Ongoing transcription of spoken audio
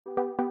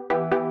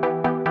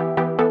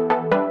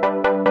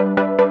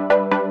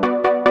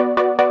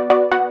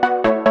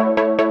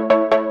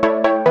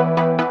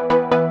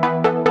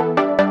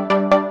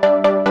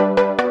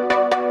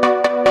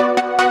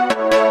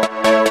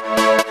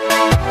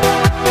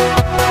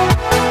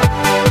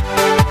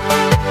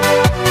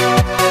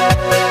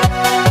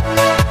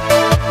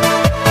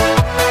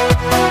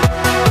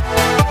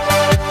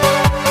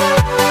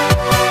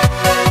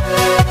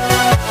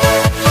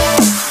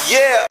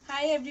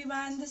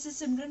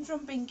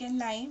and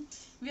Lime.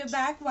 We are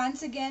back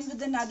once again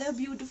with another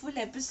beautiful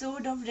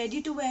episode of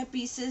ready-to-wear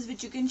pieces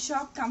which you can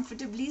shop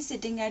comfortably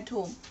sitting at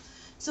home.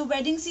 So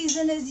wedding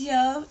season is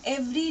here.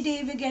 Every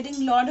day we're getting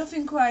a lot of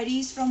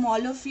inquiries from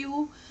all of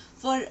you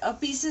for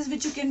pieces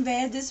which you can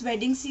wear this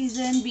wedding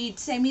season, be it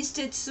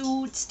semi-stitched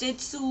suits, stitched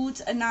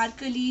suits,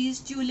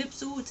 anarkalis, tulip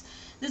suits.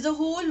 There's a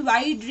whole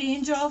wide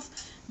range of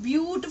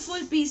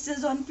beautiful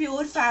pieces on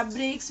pure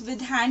fabrics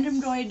with hand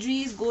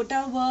embroideries,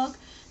 gota work,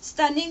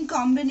 stunning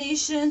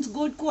combinations,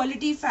 good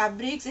quality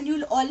fabrics, and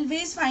you'll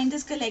always find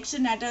this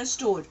collection at our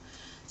store.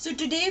 So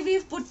today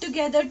we've put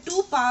together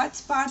two parts.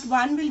 Part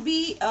one will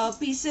be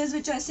pieces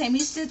which are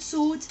semi-stitched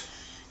suits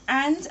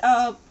and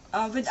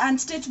with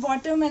unstitched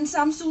bottom, and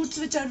some suits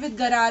which are with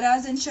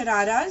gararas and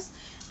shararas.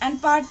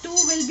 And part two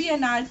will be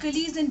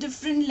anarkalis in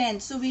different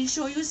lengths. So we'll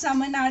show you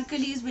some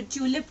anarkalis with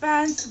tulip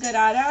pants,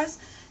 gararas,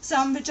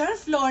 some which are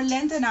floor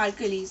length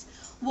anarkalis.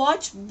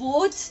 Watch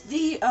both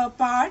the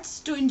parts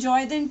to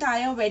enjoy the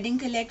entire wedding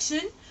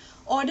collection.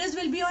 Orders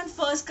will be on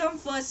first come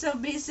first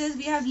serve basis.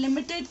 We have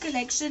limited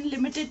collection,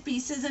 limited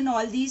pieces in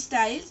all these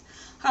styles.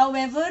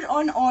 However,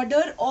 on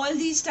order all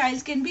these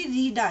styles can be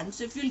redone.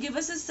 So if you'll give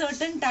us a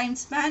certain time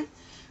span,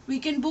 we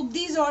can book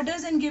these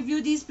orders and give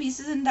you these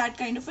pieces in that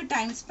kind of a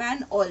time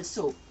span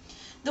also.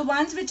 The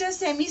ones which are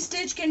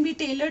semi-stitched can be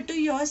tailored to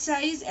your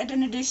size at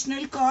an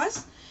additional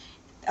cost.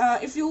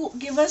 If you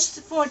give us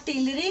for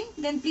tailoring,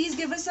 then please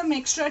give us some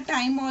extra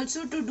time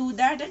also to do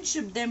that and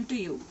ship them to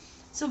you.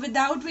 So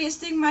without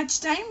wasting much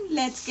time,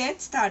 let's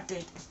get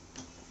started.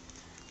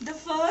 The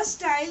first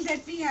style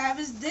that we have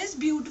is this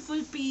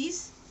beautiful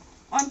piece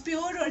on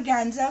pure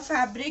organza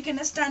fabric in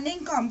a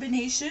stunning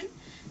combination.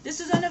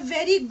 This is on a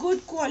very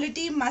good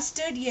quality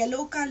mustard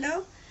yellow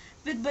color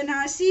with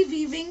Banarsi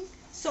weaving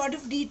sort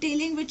of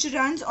detailing which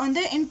runs on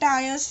the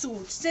entire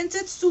suit. Since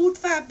it's suit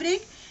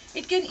fabric,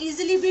 it can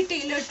easily be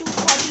tailored to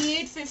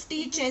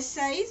 48-50 chest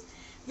size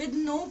with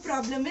no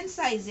problem in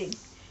sizing.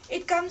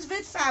 It comes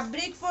with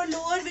fabric for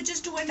lower, which is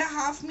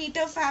 2.5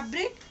 meter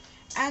fabric,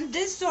 and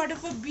this sort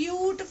of a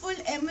beautiful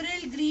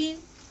emerald green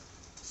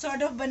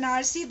sort of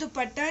Banarsi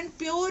dupatta and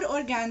pure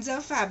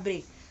organza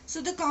fabric.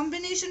 So the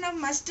combination of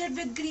mustard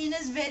with green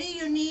is very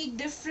unique,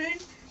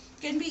 different,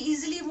 can be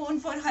easily worn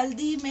for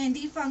haldi,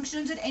 mehndi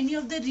functions or any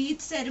of the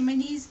wreath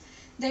ceremonies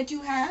that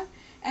you have.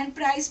 And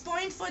price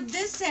point for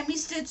this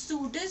semi-stitched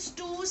suit is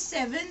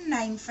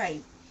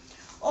 2795.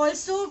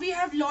 Also, we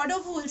have lot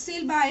of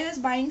wholesale buyers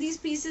buying these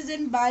pieces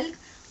in bulk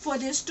for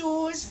their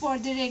stores, for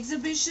their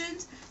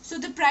exhibitions. So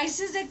the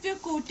prices that we are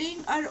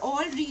quoting are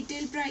all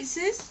retail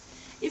prices.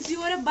 If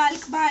you are a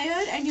bulk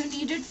buyer and you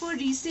need it for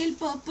resale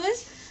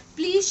purpose,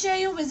 please share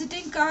your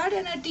visiting card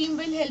and our team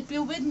will help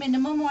you with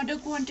minimum order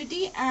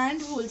quantity and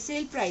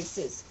wholesale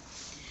prices.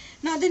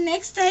 Now the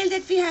next style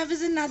that we have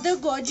is another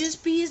gorgeous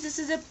piece. This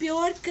is a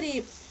pure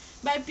crepe.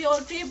 By pure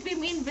crepe we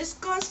mean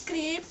viscose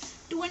crepe,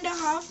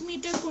 2.5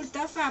 meter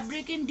kurta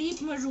fabric in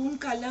deep maroon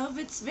color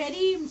with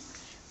very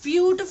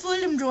beautiful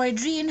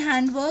embroidery and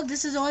handwork.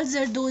 This is all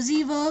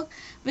Zardozi work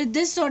with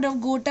this sort of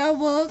gota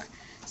work,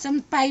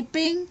 some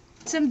piping,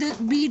 some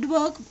bead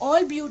work,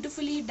 all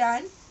beautifully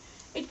done.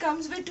 It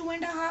comes with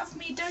 2.5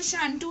 meter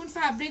shantoon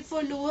fabric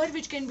for lower,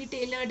 which can be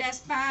tailored as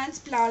pants,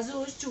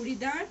 plazos,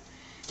 churidar,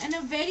 and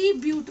a very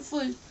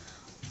beautiful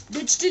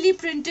digitally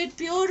printed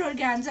pure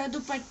organza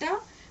dupatta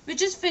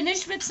which is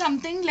finished with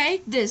something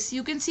like this.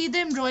 You can see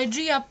the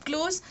embroidery up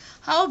close,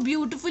 how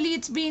beautifully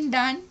it's been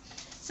done.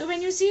 So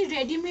when you see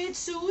ready-made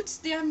suits,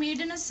 they are made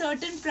in a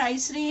certain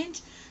price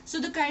range. So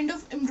the kind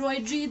of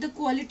embroidery, the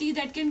quality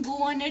that can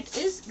go on it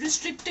is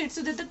restricted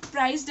so that the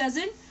price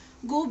doesn't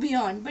go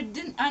beyond. But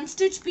then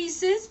unstitched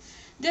pieces,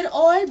 they're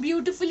all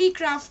beautifully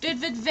crafted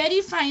with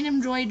very fine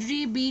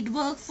embroidery,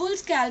 beadwork, full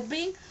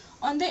scalping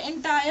on the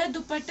entire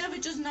dupatta,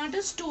 which is not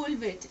a stole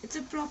width. It's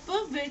a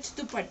proper width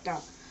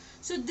dupatta.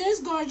 So this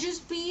gorgeous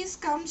piece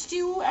comes to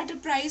you at a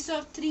price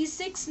of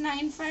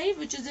 3695,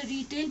 which is a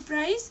retail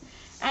price,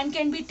 and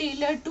can be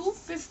tailored to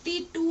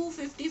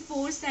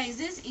 52-54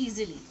 sizes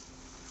easily.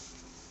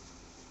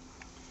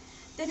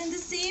 Then in the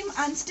same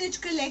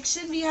unstitched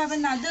collection, we have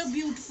another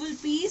beautiful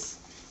piece.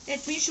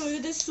 Let me show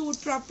you the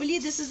suit properly.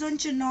 This is on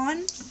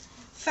chinon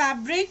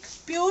fabric.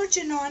 Pure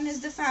chinon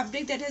is the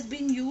fabric that has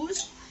been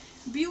used.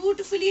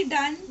 Beautifully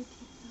done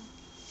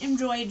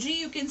embroidery.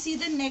 You can see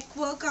the neck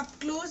work up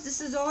close. This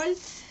is all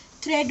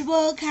thread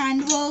work,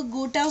 hand work,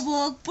 gota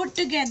work put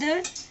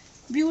together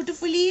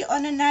beautifully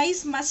on a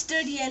nice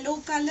mustard yellow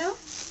color.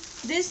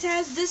 This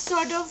has this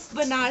sort of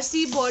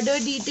Banarsi border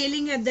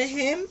detailing at the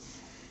hem.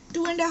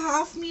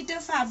 2.5 meter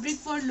fabric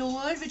for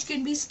lower, which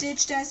can be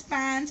stitched as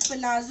pants,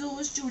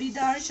 palazzos,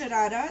 churidar,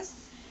 shararas,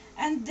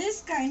 and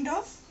this kind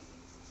of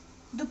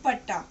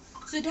dupatta.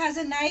 So it has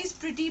a nice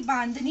pretty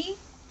bandhani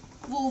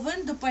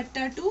woven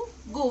dupatta to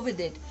go with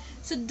it.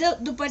 So the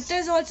dupatta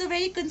is also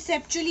very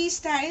conceptually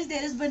styled.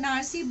 There is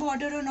Banarsi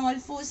border on all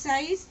four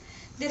sides.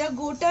 There are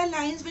gota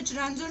lines which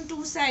runs on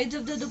two sides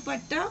of the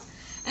dupatta,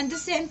 and the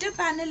center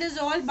panel is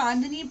all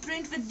bandhani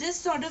print with this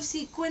sort of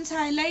sequence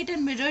highlight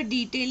and mirror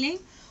detailing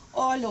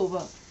all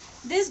over.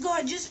 This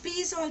gorgeous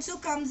piece also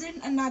comes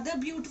in another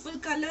beautiful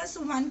color.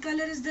 So one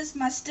color is this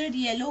mustard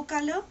yellow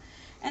color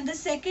and the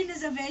second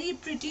is a very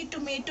pretty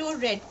tomato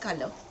red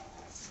color.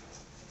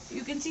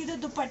 You can see the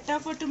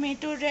dupatta for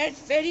tomato red,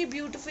 very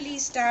beautifully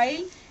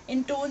styled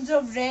in tones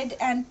of red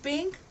and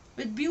pink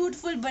with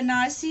beautiful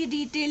Banarsi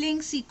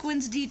detailing,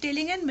 sequence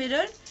detailing and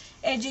mirror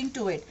edging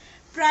to it.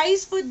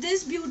 Price for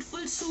this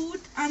beautiful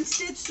suit,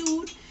 unstitched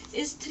suit,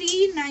 is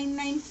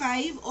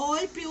 3995.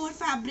 All pure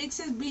fabrics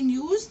have been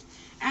used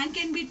and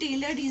can be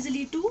tailored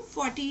easily to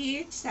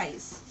 48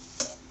 size.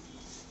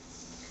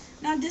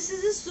 Now this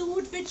is a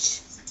suit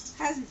which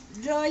has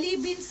really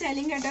been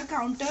selling at our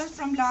counter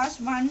from last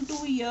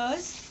 1-2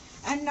 years.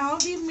 And now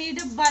we've made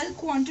a bulk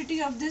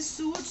quantity of this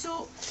suit,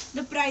 so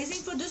the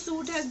pricing for the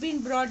suit has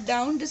been brought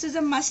down. This is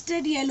a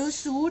mustard yellow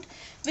suit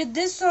with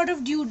this sort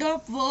of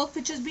dewdrop work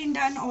which has been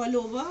done all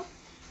over.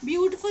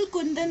 Beautiful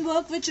kundan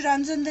work which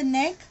runs on the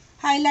neck,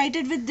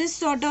 highlighted with this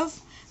sort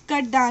of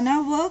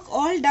kardana work,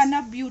 all done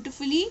up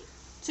beautifully.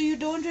 So you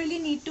don't really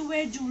need to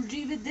wear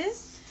jewelry with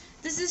this.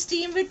 This is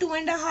steamed with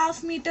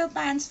 2.5 meter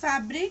pants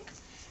fabric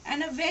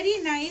and a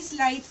very nice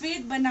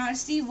lightweight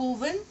Banarsi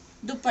woven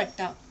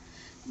dupatta.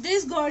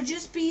 This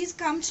gorgeous piece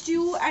comes to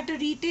you at a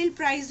retail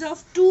price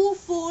of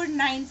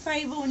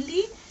 2495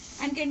 only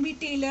and can be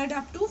tailored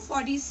up to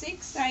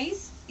 46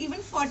 size, even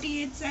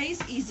 48 size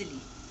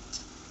easily.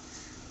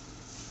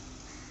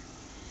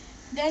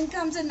 Then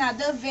comes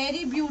another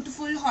very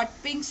beautiful hot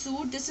pink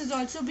suit. This has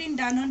also been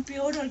done on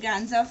pure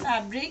organza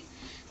fabric.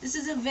 This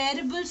is a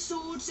wearable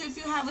suit, so if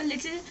you have a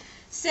little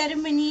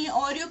ceremony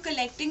or you're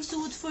collecting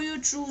suits for your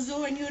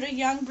trousseau and you're a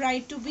young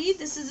bride to be,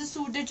 this is a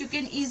suit that you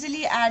can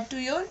easily add to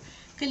your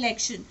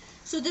collection.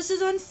 So this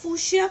is on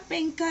fuchsia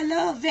pink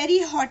color, very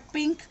hot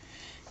pink.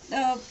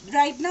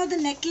 Right now the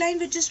neckline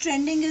which is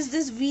trending is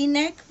this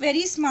V-neck,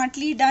 very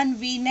smartly done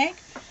V-neck,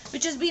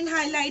 which has been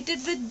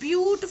highlighted with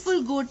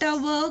beautiful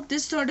gota work,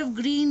 this sort of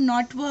green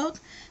knot work,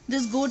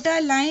 this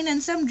gota line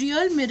and some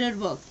real mirror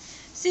work.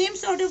 Same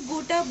sort of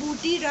gota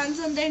booty runs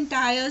on the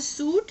entire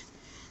suit.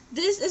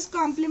 This is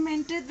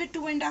complemented with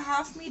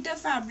 2.5 meter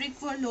fabric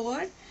for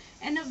lower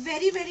and a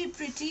very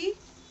pretty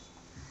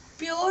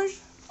pure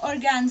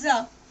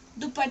organza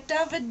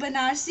dupatta with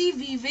Banarsi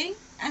weaving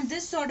and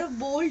this sort of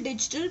bold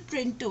digital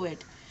print to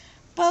it.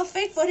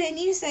 Perfect for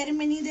any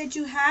ceremony that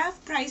you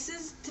have.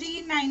 Prices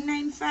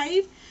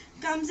 3995.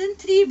 Comes in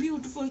 3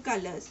 beautiful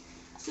colors.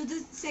 So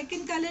the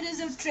second color is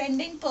a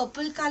trending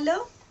purple color.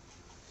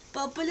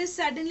 Purple has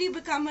suddenly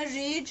become a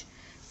rage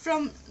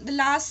from the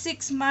last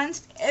 6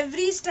 months.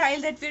 Every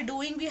style that we're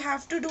doing, we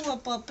have to do a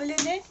purple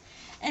in it.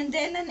 And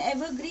then an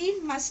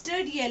evergreen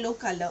mustard yellow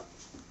color,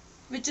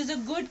 which is a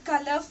good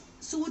color,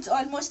 suits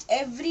almost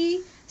every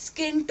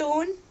skin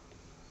tone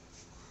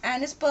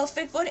and is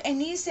perfect for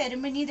any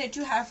ceremony that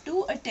you have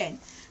to attend.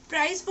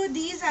 Price for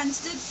these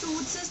unstitched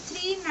suits is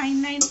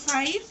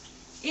 3995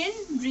 in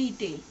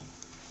retail.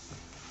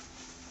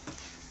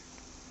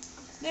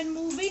 Then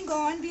moving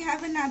on, we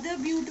have another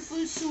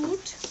beautiful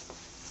suit.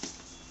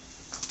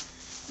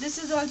 This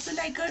is also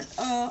like a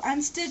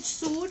unstitched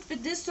suit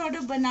with this sort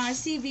of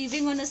Banarsi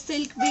weaving on a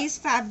silk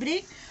based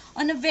fabric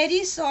on a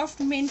very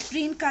soft mint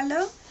green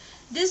color.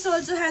 This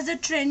also has a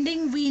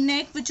trending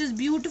V-neck which is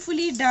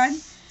beautifully done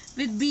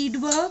with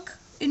beadwork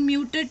in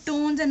muted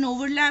tones and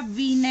overlap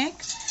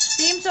V-neck.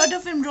 Same sort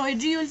of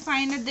embroidery you'll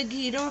find at the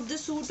ghera of the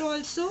suit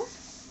also.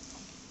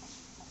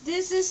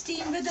 This is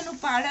steamed with an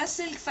upada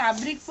silk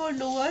fabric for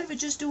lower,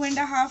 which is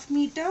 2.5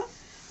 meter,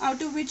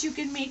 out of which you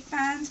can make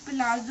pants,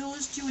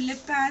 palazzos,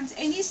 tulip pants,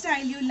 any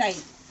style you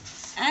like.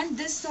 And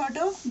this sort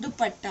of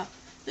dupatta.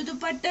 The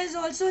dupatta is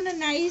also in a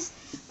nice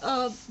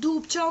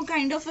dhoop chow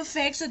kind of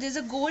effect. So there's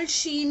a gold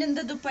sheen in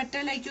the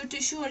dupatta like your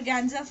tissue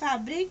organza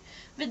fabric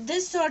with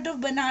this sort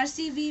of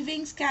Banarsi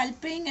weaving,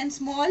 scalping and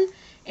small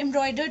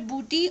embroidered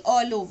booty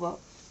all over.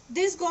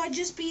 This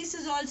gorgeous piece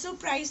is also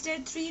priced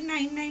at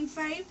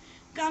 3995.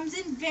 Comes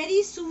in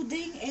very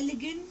soothing,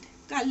 elegant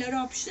color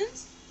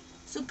options.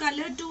 So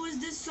color 2 is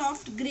this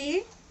soft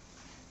grey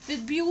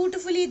with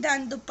beautifully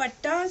done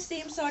dupatta,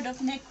 same sort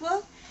of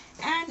neckwork,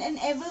 and an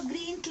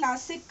evergreen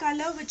classic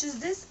color which is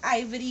this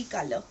ivory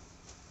color.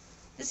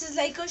 This is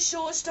like a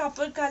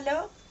showstopper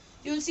color.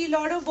 You'll see a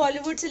lot of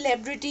Bollywood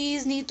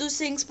celebrities, Neetu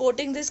Singh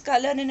sporting this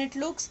color and it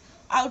looks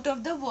out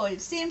of the world.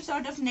 Same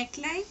sort of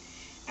neckline,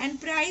 and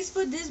price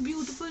for this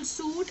beautiful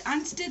suit,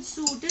 unstitched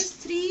suit, is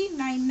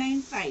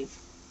 3995.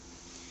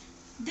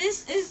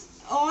 This is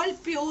all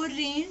pure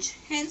range,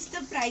 hence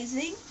the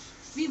pricing.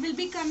 We will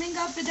be coming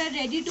up with a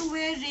ready to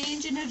wear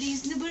range in a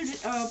reasonable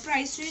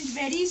price range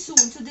very soon.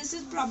 So this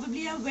is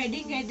probably a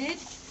wedding edit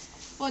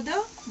for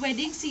the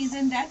wedding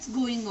season that's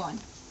going on.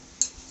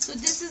 So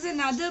this is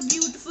another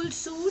beautiful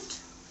suit.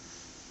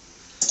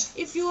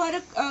 If you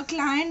are a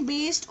client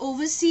based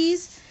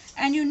overseas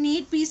and you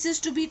need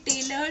pieces to be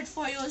tailored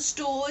for your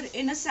store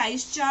in a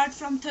size chart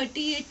from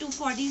 38 to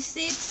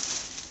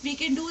 46, we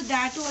can do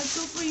that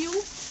also for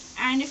you.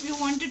 And if you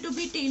want it to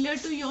be tailored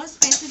to your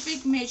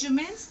specific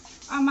measurements,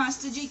 our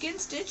Master Ji can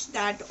stitch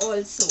that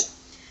also.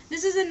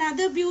 This is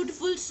another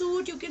beautiful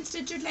suit. You can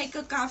stitch it like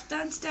a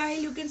kaftan style.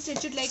 You can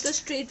stitch it like a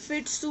straight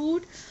fit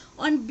suit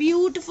on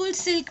beautiful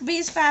silk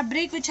based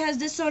fabric which has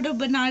this sort of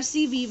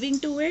Banarsi weaving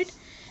to it.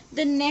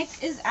 The neck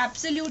is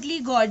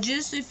absolutely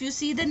gorgeous. So if you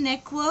see the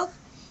neck work,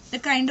 the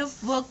kind of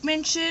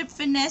workmanship,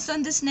 finesse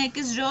on this neck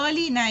is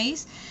really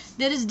nice.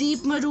 There is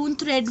deep maroon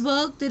thread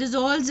work. There is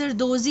all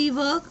Zardozi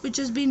work which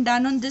has been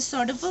done on this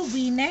sort of a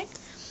V-neck.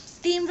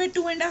 Team with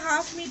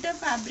 2.5 meter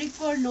fabric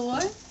for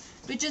lower,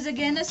 which is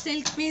again a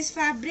silk based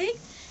fabric,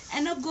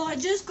 and a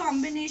gorgeous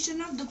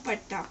combination of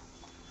dupatta.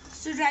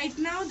 So right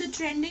now the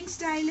trending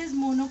style is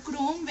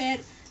monochrome, where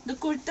the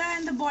kurta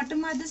and the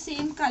bottom are the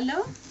same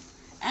color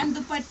and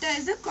dupatta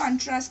is a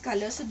contrast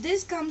color. So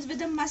this comes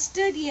with a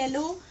mustard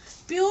yellow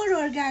pure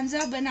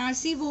organza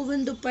Banarsi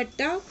woven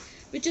dupatta,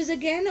 which is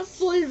again a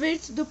full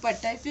width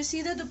dupatta. If you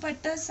see the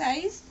dupatta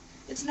size,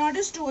 it's not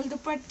a stole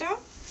dupatta.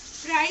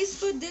 Price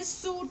for this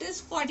suit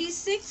is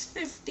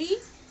 $46.50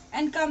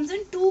 and comes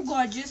in two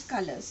gorgeous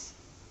colors.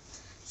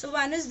 So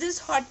one is this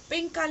hot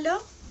pink color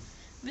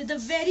with a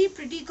very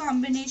pretty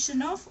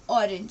combination of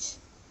orange.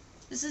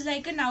 This is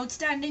like an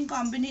outstanding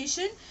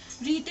combination.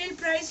 Retail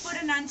price for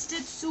an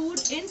unstitched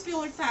suit in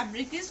pure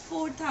fabric is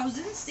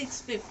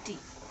 $4,650.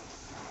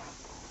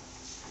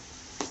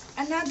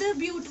 Another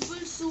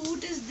beautiful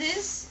suit is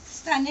this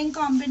stunning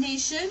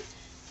combination.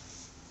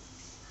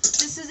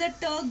 This is a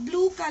turk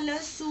blue color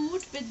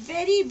suit with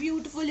very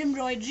beautiful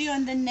embroidery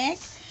on the neck.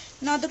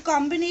 Now the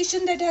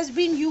combination that has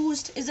been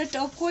used is a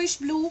turquoise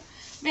blue,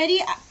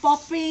 very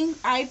popping,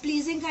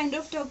 eye-pleasing kind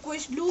of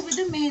turquoise blue with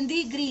a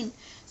mehendi green.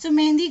 So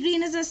mehendi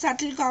green is a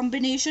subtle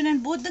combination,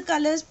 and both the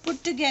colors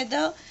put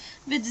together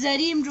with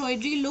zari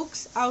embroidery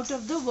looks out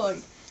of the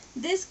world.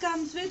 This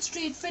comes with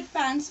straight fit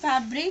pants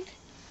fabric,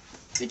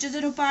 which is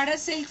a Rupada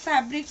silk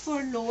fabric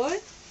for lower,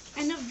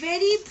 and a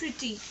very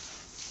pretty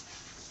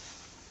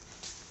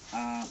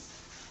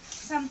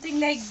something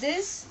like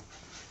this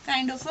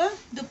kind of a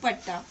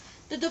dupatta.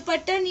 The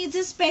dupatta needs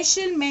a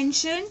special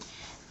mention.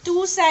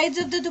 Two sides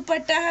of the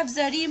dupatta have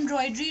zari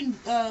embroidery in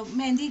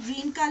mehendi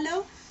green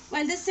color,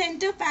 while the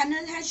center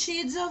panel has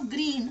shades of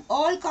green,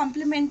 all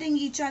complementing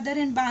each other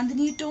in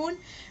bandhani tone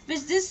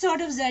with this sort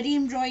of zari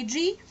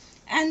embroidery.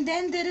 And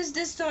then there is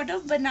this sort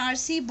of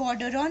Banarsi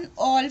border on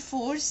all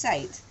four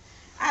sides.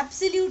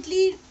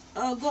 Absolutely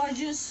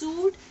gorgeous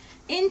suit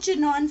in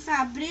chinon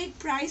fabric.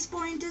 Price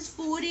point is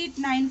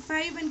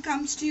 $4,895 and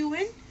comes to you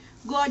in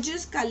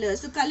gorgeous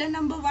colors. So color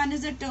number 1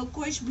 is a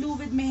turquoise blue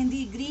with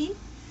mehendi green.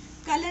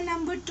 Color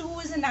number 2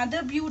 is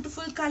another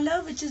beautiful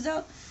color, which is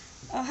a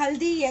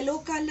haldi yellow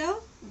color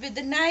with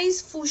a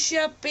nice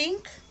fuchsia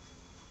pink.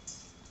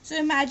 So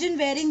imagine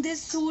wearing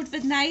this suit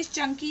with nice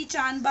chunky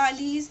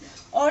chanbalis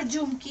or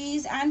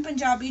jhumkis and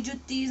Punjabi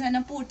juttis and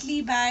a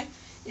potli bag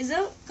is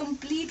a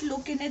complete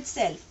look in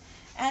itself.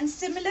 And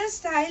similar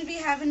style we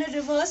have in a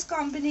reverse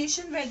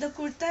combination where the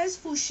kurta is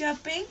fuchsia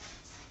pink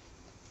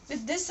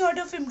with this sort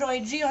of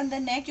embroidery on the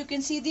neck. You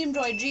can see the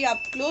embroidery up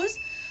close.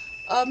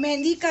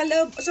 Haldi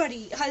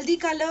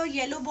color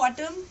yellow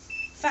bottom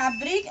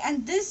fabric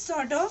and this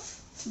sort of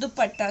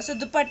dupatta. So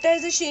dupatta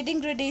is a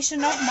shading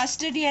gradation of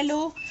mustard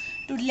yellow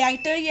to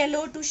lighter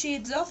yellow to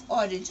shades of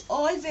orange.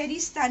 All very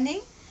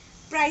stunning.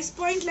 Price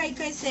point, like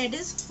I said,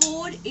 is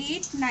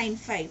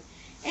 $4,895.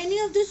 Any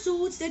of the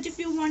suits that if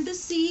you want to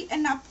see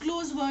an up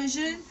close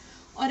version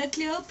or a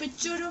clear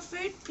picture of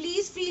it,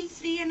 please feel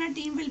free and our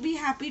team will be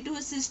happy to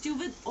assist you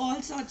with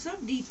all sorts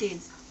of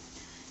details.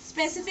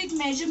 Specific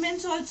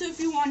measurements also, if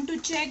you want to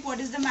check what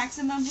is the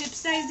maximum hip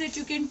size that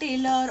you can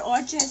tailor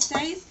or chest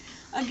size,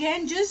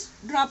 again just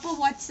drop a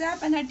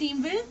WhatsApp and our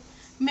team will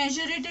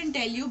measure it and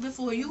tell you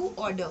before you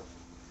order.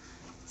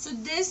 So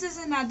this is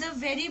another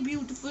very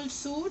beautiful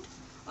suit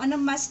on a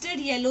mustard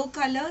yellow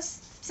color.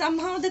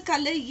 Somehow the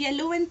color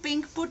yellow and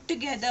pink put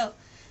together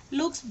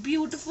looks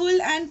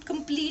beautiful and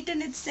complete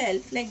in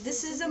itself. Like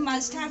this is a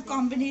must-have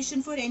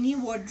combination for any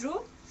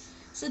wardrobe.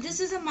 So this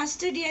is a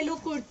mustard yellow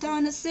kurta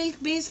on a silk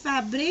based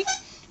fabric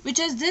which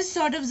has this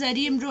sort of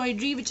zari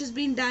embroidery which has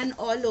been done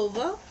all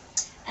over,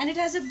 and it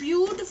has a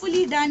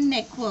beautifully done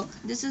neck work.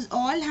 This is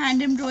all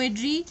hand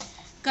embroidery,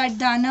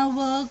 kardana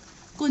work,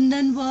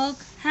 kundan work,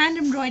 hand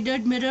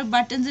embroidered mirror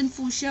buttons in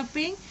fuchsia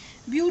pink,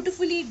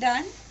 beautifully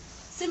done.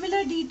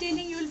 Similar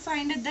detailing you will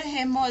find at the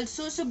hem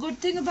also. So good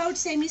thing about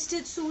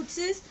semi-stitched suits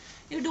is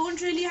you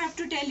don't really have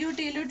to tell your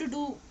tailor to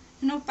do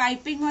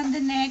piping on the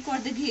neck or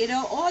the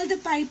ghera. All the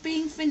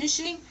piping,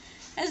 finishing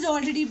has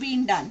already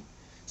been done.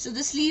 So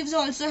the sleeves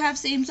also have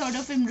same sort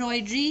of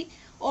embroidery.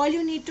 All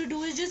you need to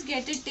do is just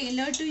get it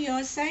tailored to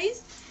your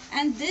size,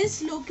 and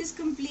this look is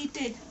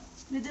completed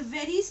with a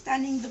very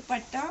stunning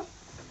dupatta.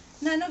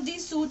 None of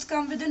these suits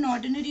come with an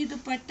ordinary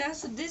dupatta.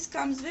 So this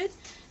comes with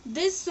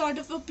this sort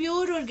of a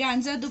pure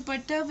organza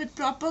dupatta with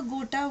proper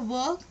gota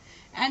work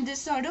and this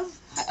sort of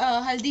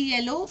haldi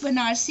yellow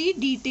Banarsi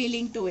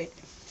detailing to it.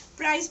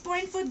 Price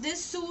point for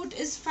this suit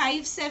is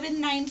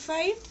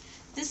 $5,795.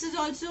 This is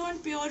also on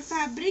pure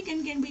fabric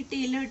and can be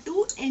tailored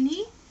to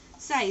any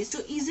size. So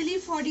easily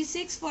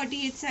 46,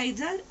 48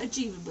 sizes are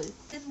achievable.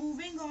 Then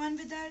moving on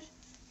with our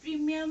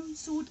premium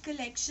suit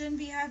collection.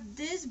 We have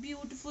this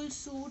beautiful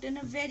suit in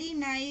a very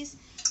nice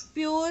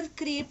pure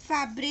crepe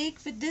fabric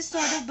with this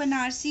sort of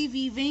Banarsi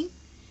weaving,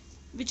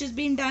 which has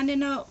been done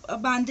in a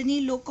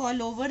bandhani look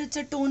all over. It's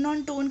a tone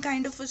on tone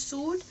kind of a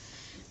suit.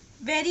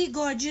 Very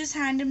gorgeous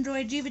hand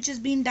embroidery which has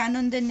been done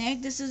on the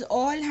neck. This is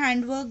all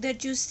handwork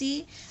that you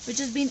see, which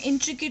has been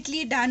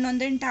intricately done on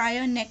the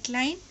entire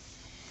neckline.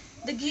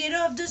 The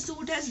ghera of the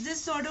suit has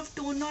this sort of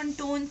tone on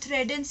tone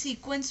thread and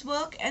sequence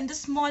work, and the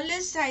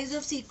smallest size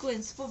of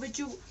sequence, for which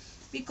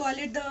we call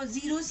it the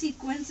zero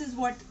sequence, is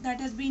what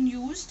that has been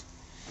used.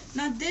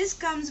 Now this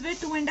comes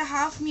with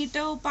 2.5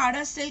 meter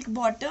upada silk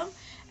bottom,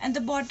 and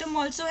the bottom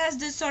also has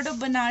this sort of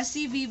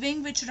Banarsi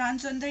weaving which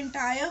runs on the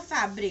entire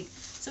fabric.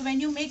 So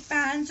when you make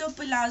pants or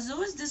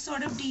palazzos, this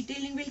sort of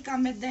detailing will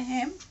come at the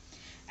hem.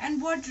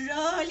 And what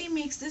really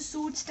makes this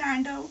suit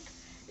stand out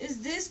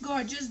is this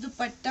gorgeous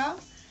dupatta.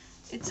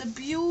 It's a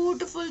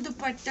beautiful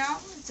dupatta.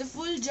 It's a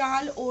full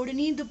jal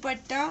odhani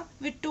dupatta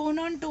with tone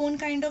on tone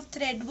kind of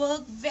thread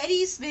work,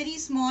 very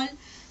small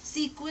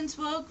sequence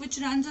work which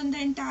runs on the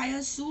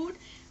entire suit,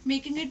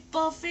 making it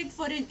perfect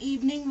for an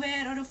evening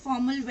wear or a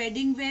formal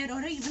wedding wear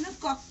or even a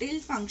cocktail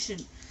function.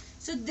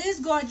 So this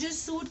gorgeous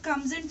suit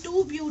comes in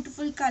two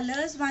beautiful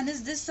colors. One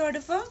is this sort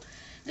of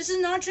this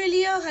is not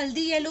really a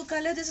haldi yellow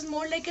color, this is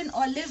more like an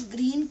olive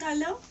green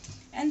color.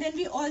 And then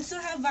we also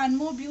have one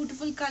more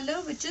beautiful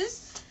color which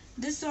is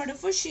this sort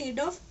of a shade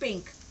of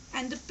pink,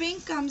 and the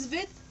pink comes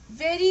with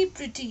very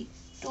pretty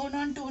tone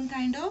on tone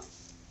kind of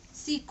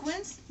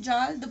sequence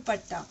jal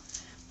dupatta.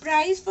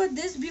 Price for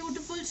this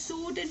beautiful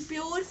suit in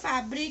pure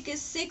fabric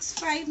is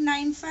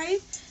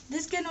 6595.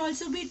 This can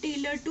also be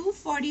tailored to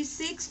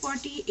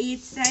 46-48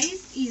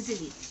 size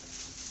easily.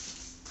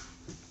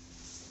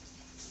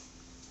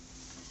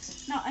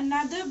 Now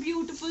another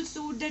beautiful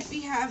suit that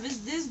we have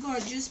is this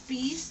gorgeous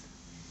piece.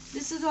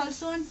 This is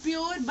also on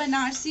pure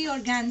Banarsi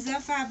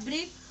organza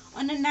fabric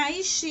on a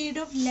nice shade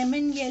of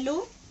lemon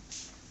yellow.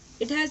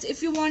 It has,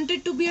 if you want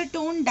it to be a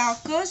tone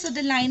darker, so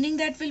the lining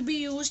that will be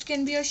used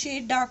can be a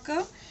shade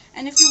darker,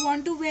 and if you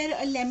want to wear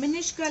a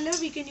lemonish color,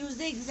 we can use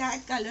the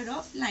exact color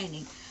of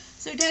lining.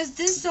 So it has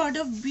this sort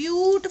of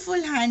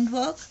beautiful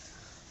handwork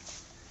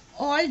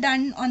all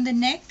done on the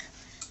neck.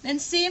 Then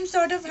same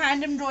sort of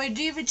hand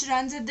embroidery which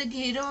runs at the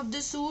ghera of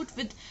the suit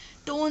with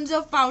tones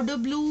of powder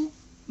blue,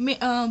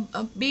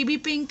 baby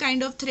pink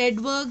kind of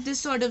thread work, this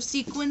sort of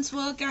sequence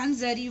work and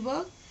zari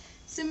work.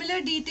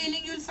 Similar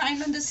detailing you'll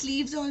find on the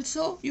sleeves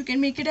also. You can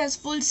make it as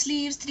full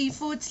sleeves,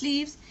 3/4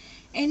 sleeves,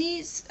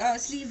 any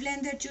sleeve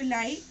length that you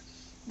like.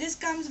 This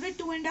comes with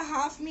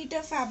 2.5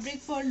 meter fabric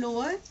for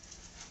lower.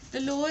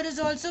 The lower is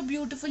also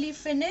beautifully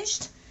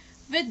finished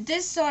with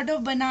this sort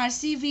of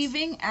Banarsi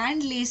weaving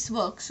and lace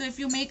work. So if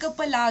you make a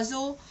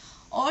palazzo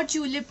or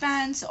tulip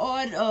pants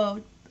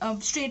or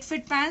straight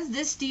fit pants,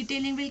 this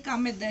detailing will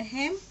come at the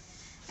hem,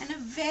 and a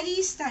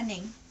very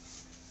stunning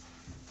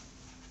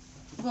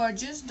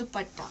gorgeous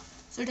dupatta.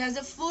 So it has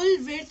a full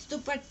width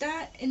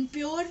dupatta in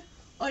pure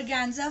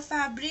organza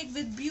fabric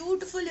with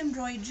beautiful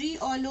embroidery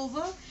all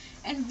over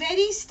and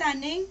very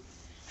stunning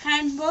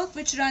handwork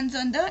which runs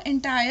on the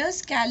entire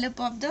scallop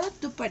of the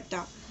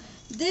dupatta.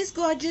 This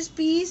gorgeous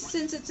piece,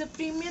 since it's a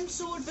premium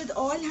suit with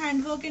all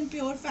handwork and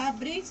pure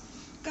fabrics,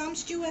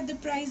 comes to you at the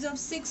price of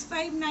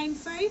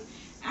 6595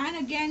 and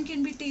again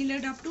can be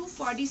tailored up to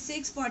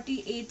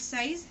 46-48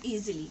 size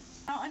easily.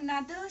 Now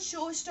another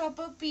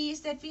showstopper piece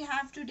that we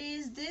have today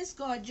is this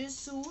gorgeous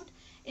suit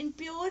in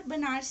pure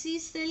Banarsi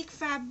silk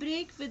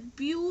fabric with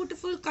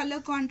beautiful color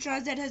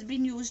contrast that has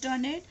been used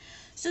on it.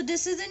 So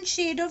this is in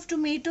shade of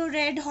tomato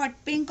red hot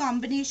pink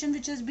combination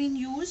which has been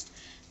used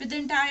with the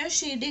entire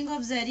shading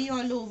of zari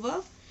all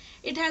over.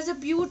 It has a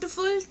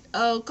beautiful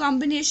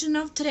combination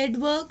of thread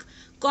work,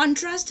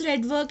 contrast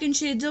thread work in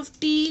shades of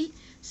teal,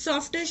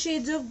 softer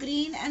shades of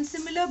green and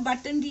similar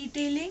button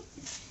detailing.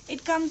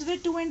 It comes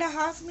with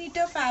 2.5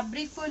 meter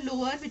fabric for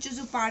lower, which is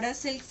upada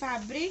silk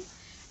fabric.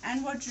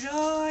 And what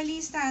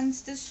really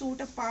stands this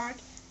suit apart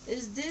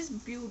is this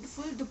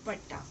beautiful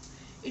dupatta.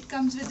 It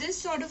comes with this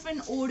sort of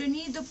an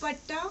odhani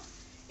dupatta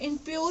in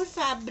pure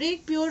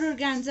fabric, pure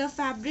organza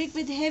fabric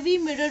with heavy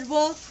mirror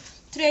work,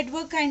 thread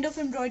work kind of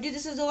embroidery.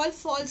 This is all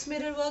false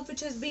mirror work which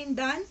has been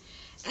done,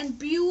 and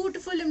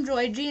beautiful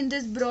embroidery in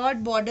this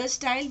broad border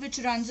style which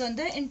runs on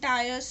the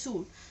entire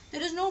suit.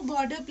 There is no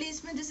border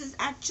placement. This is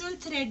actual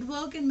thread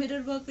work and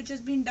mirror work which has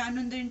been done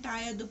on the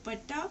entire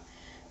dupatta.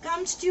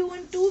 Comes to you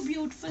in two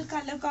beautiful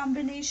color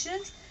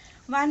combinations.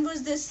 One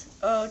was this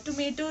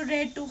tomato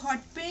red to hot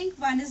pink.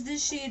 One is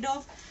this shade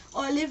of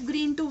olive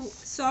green to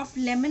soft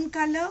lemon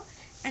color.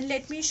 And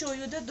let me show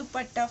you the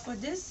dupatta for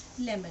this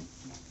lemon.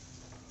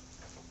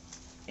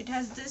 It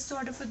has this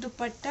sort of a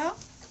dupatta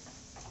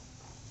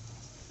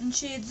in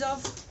shades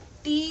of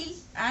teal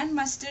and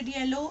mustard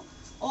yellow,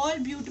 all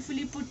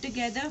beautifully put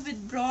together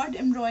with broad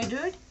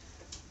embroidery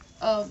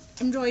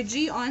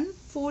on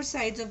 4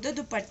 sides of the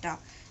dupatta.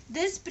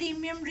 This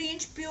premium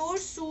range pure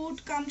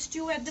suit comes to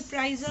you at the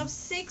price of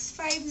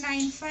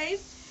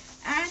 6595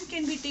 and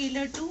can be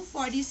tailored to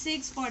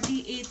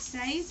 46-48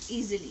 size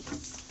easily.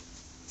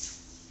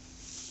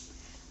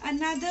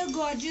 Another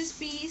gorgeous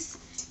piece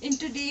in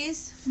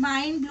today's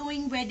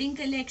mind-blowing wedding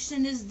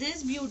collection is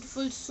this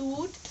beautiful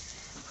suit.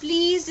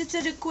 Please, it's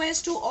a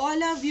request to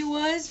all our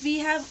viewers. We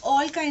have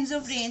all kinds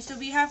of range. So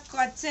we have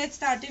cut sets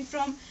starting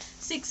from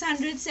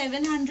 600,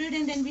 700,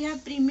 and then we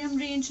have premium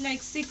range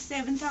like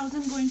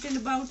 6,000-7,000 going till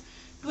about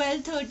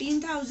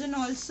 12,000-13,000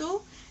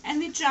 also. And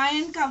we try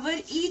and cover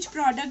each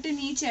product in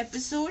each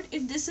episode.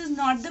 If this is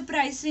not the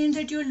price range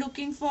that you're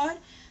looking for,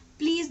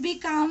 please be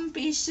calm,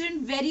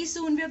 patient. Very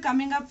soon we are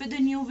coming up with a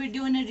new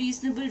video in a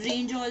reasonable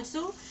range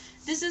also.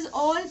 This is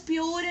all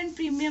pure and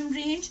premium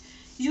range,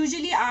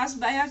 usually asked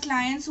by our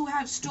clients who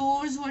have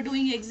stores, who are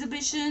doing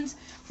exhibitions,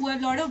 who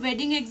have a lot of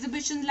wedding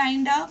exhibitions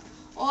lined up,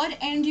 or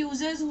end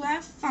users who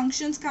have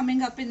functions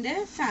coming up in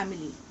their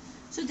family.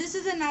 So this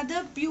is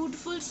another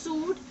beautiful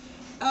suit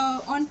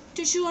on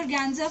tissue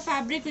organza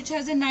fabric, which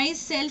has a nice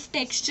self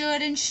texture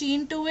and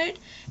sheen to it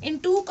in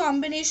two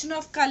combination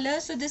of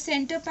colors. So the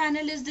center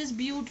panel is this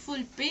beautiful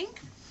pink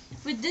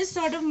with this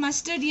sort of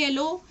mustard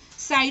yellow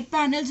side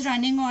panels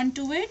running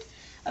onto it.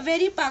 A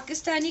very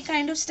Pakistani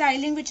kind of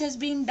styling which has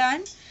been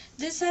done.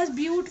 This has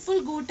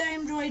beautiful gota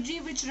embroidery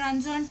which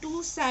runs on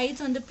two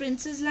sides on the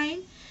princess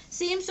line.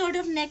 Same sort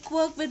of neck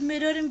work with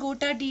mirror and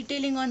gota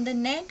detailing on the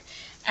neck,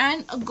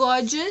 and a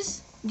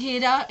gorgeous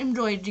ghera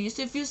embroidery.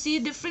 So if you see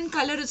different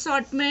color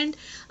assortment,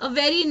 a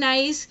very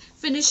nice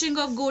finishing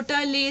of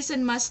gota lace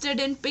and mustard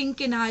and pink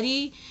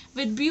kinari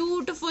with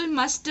beautiful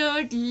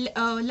mustard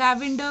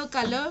lavender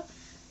color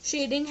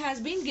shading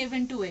has been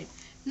given to it.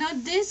 Now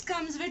this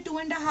comes with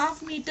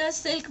 2.5 meter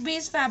silk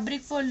based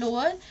fabric for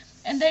lower,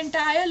 and the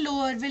entire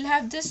lower will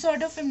have this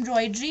sort of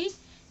embroidery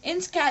in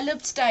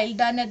scalloped style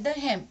done at the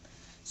hem.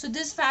 So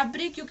this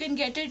fabric you can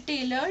get it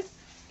tailored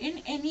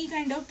in any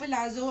kind of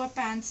palazzo or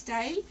pant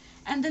style,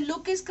 and the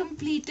look is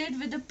completed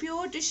with a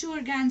pure tissue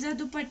organza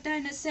dupatta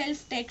and a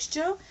self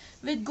texture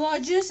with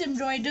gorgeous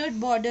embroidered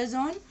borders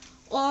on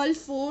all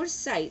four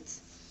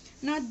sides.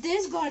 Now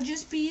this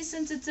gorgeous piece,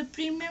 since it's a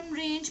premium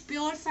range,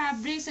 pure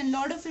fabrics and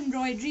lot of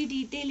embroidery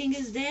detailing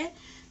is there,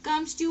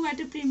 comes to you at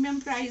a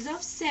premium price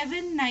of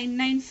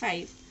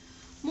 7,995.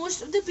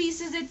 Most of the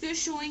pieces that we're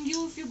showing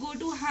you, if you go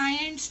to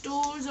high-end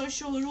stores or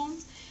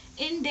showrooms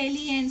in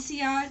Delhi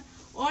NCR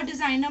or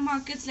designer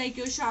markets like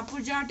your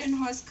Shapur Jat and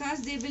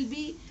Hoskas, they will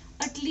be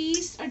at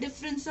least a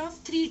difference of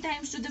 3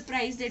 times to the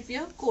price that we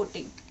are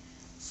quoting.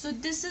 So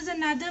this is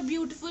another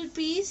beautiful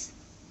piece.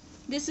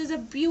 This is a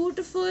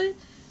beautiful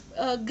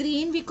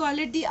green. We call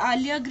it the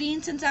Alia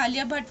green, since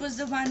Alia Bhatt was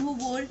the one who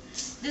wore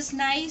this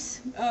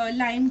nice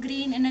lime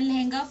green in a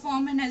lehenga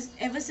form and has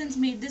ever since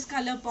made this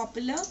color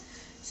popular.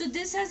 So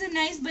this has a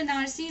nice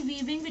Banarsi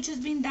weaving which has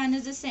been done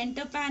as a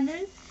center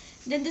panel.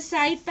 Then the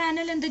side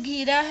panel and the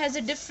ghera has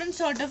a different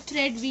sort of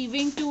thread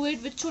weaving to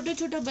it with chota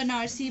chota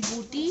Banarsi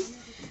booty.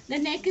 The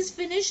neck is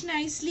finished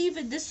nicely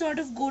with this sort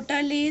of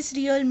gota lace,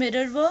 real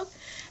mirror work,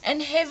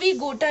 and heavy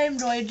gota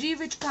embroidery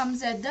which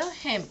comes at the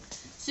hem.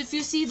 So if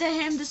you see the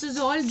hem, this is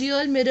all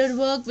real mirror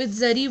work with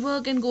zari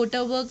work and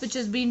gota work which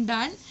has been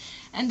done,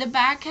 and the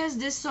back has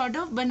this sort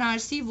of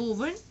Banarsi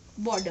woven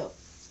border.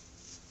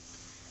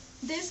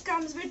 This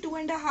comes with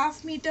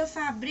 2.5 meter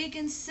fabric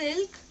in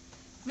silk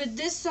with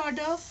this sort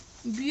of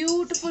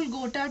beautiful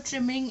gota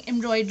trimming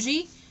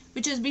embroidery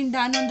which has been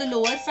done on the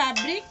lower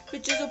fabric,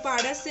 which is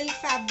Opada silk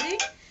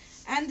fabric,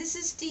 and this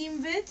is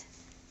teamed with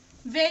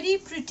very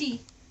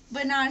pretty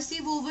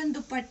Banarsi woven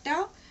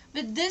dupatta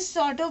with this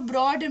sort of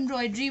broad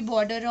embroidery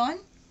border on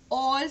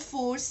all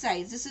four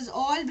sides. This is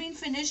all been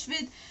finished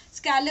with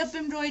scallop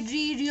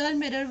embroidery, real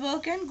mirror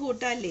work and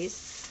gota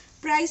lace.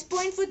 Price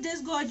point for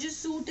this gorgeous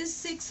suit is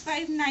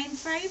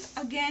 6,595.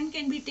 Again,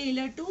 can be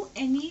tailored to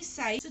any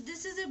size. So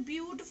this is a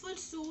beautiful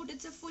suit.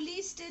 It's a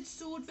fully stitched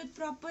suit with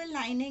proper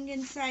lining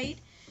inside,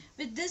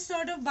 with this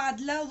sort of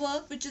badla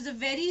work, which is a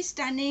very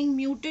stunning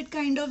muted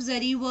kind of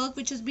zari work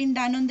which has been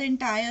done on the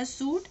entire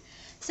suit.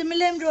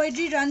 Similar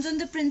embroidery runs on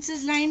the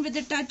princess line with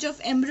a touch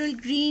of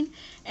emerald green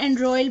and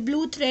royal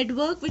blue thread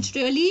work which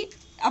really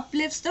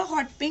uplifts the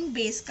hot pink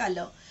base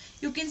color.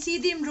 You can see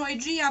the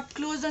embroidery up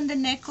close on the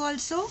neck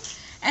also,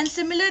 and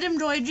similar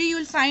embroidery you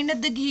will find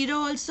at the ghera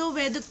also,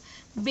 where the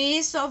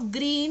base of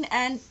green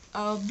and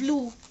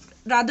blue,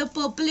 rather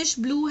purplish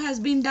blue, has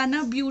been done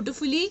up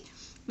beautifully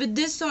with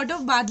this sort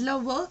of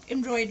badla work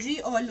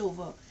embroidery all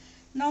over.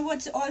 Now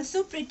what's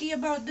also pretty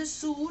about the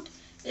suit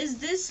is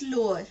this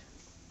lower.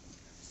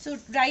 So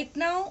right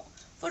now,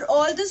 for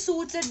all the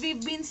suits that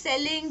we've been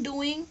selling,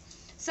 doing,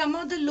 some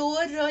of the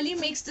lower really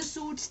makes the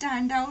suit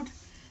stand out.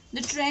 The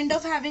trend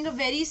of having a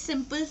very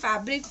simple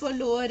fabric for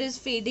lower is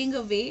fading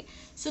away.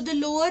 So the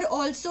lower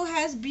also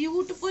has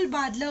beautiful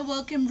badla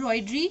work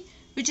embroidery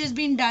which has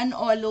been done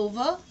all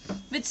over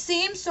with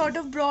same sort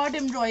of broad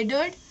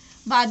embroidered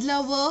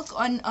badla work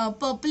on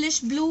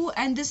purplish blue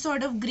and this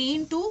sort of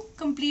green to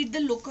complete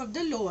the look of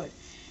the lower.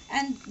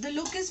 And the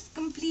look is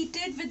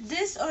completed with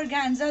this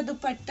organza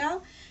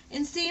dupatta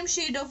in same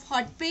shade of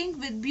hot pink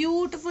with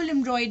beautiful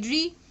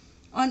embroidery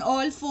on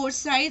all four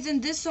sides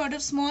and this sort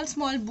of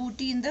small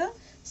booty in the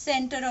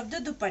center of the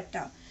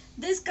dupatta.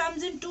 This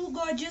comes in two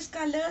gorgeous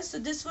colors. So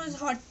this was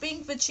hot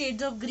pink with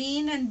shades of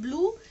green and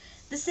blue.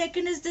 The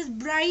second is this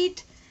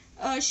bright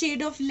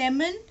shade of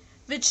lemon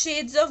with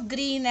shades of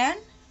green and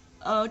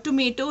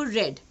tomato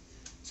red.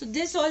 So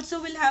this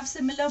also will have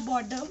similar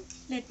border.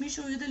 Let me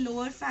show you the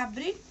lower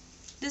fabric.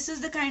 This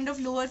is the kind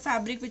of lower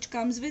fabric which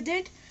comes with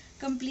it,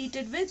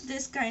 completed with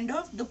this kind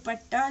of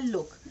dupatta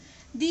look.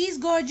 These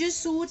gorgeous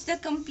suits, they're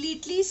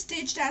completely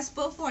stitched as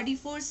per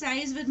 44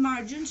 size with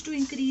margins to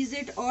increase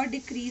it or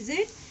decrease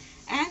it,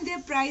 and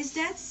they're priced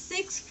at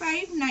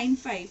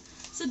 6595.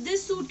 So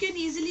this suit can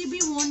easily be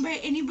worn by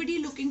anybody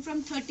looking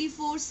from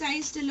 34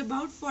 size till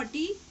about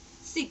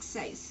 46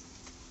 size.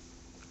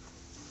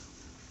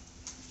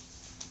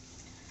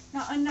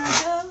 Now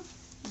another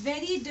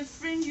very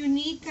different,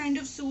 unique kind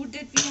of suit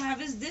that we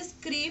have is this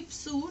crepe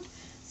suit.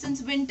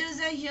 Since winters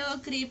are here,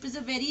 crepe is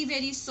a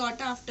very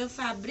sought after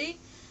fabric.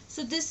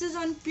 So this is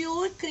on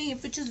pure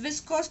crepe, which is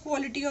viscose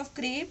quality of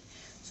crepe.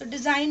 So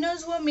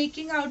designers who are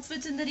making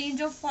outfits in the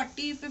range of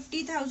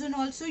 40-50,000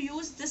 also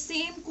use the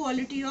same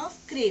quality of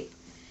crepe.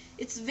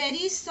 It's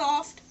very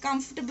soft,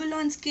 comfortable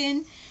on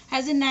skin,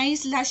 has a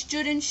nice luster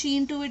and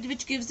sheen to it,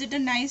 which gives it a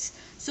nice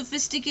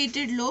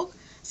sophisticated look.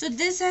 So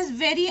this has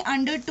very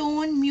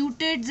undertone,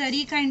 muted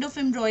zari kind of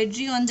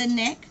embroidery on the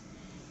neck.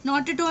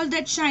 Not at all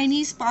that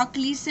shiny,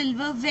 sparkly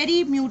silver,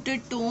 very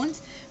muted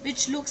tones,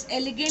 which looks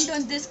elegant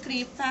on this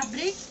crepe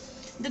fabric.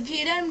 The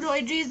ghera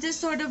embroidery is this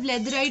sort of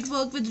leatherite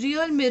work with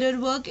real mirror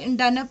work and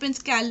done up in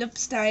scallop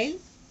style.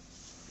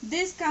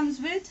 This comes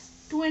with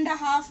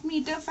 2.5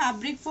 meter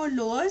fabric for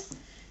lowers,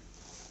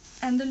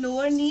 and the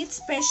lower needs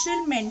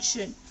special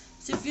mention.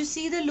 So if you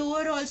see the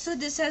lower also,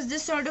 this has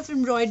this sort of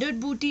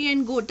embroidered booty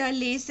and gota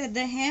lace at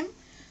the hem.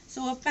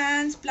 So a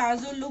pants,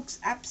 plazo looks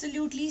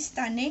absolutely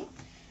stunning,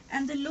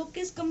 and the look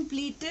is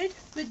completed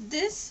with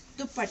this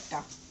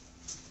dupatta.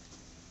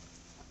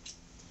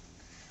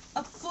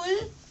 A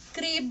full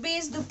crepe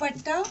based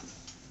dupatta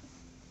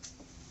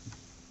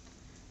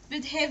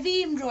with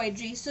heavy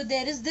embroidery. So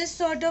there is this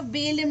sort of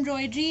bale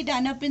embroidery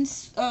done up in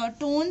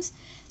tones,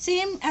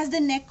 same as the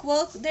neck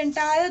work. The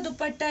entire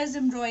dupatta is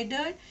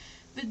embroidered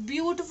with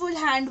beautiful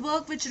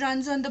handwork which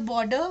runs on the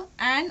border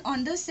and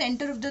on the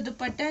center of the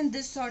dupatta, and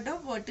this sort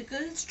of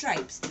vertical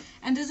stripes.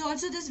 And there's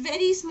also this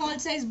very small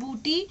size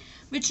booty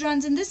which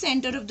runs in the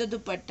center of the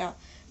dupatta.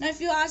 Now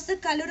if you ask the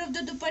color of the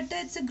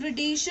dupatta, it's a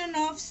gradation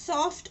of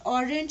soft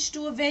orange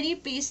to a very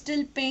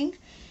pastel pink,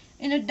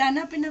 done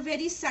up in a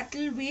very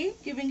subtle way,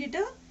 giving it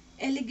a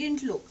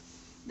elegant look.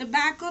 The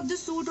back of the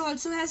suit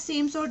also has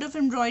same sort of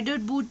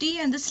embroidered booty,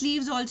 and the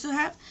sleeves also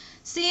have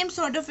same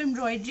sort of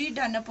embroidery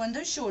done up on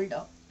the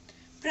shoulder.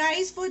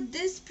 Price for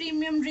this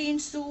premium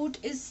range suit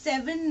is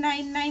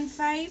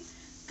 7995.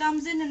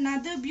 Comes in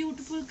another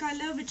beautiful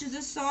color which is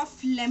a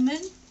soft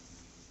lemon,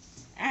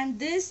 and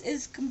this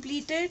is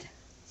completed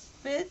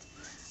with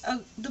a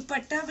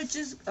dupatta which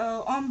is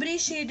ombre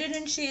shaded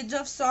in shades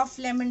of soft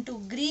lemon to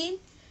green,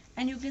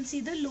 and you can see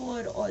the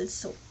lower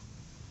also.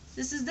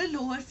 This is the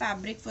lower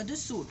fabric for the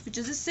suit, which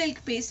is a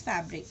silk paste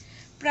fabric.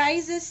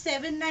 Price is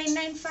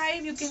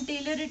 7995. You can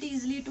tailor it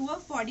easily to a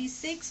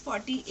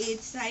 46-48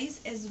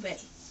 size as well.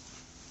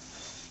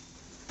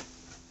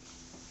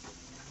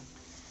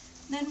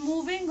 Then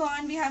moving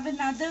on, we have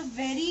another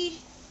very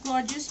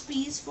gorgeous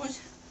piece for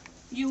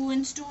you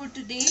in store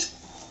today.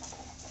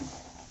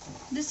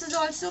 This has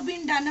also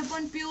been done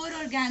upon pure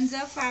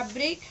organza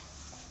fabric.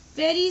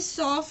 Very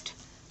soft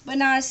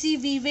Banarsi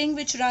weaving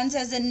which runs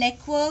as a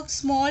neckwork,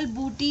 small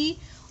booty,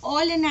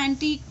 all in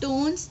antique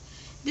tones.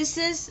 This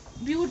is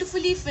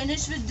beautifully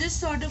finished with this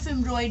sort of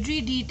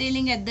embroidery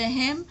detailing at the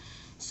hem.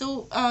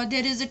 So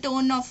there is a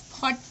tone of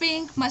hot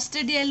pink,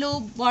 mustard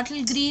yellow,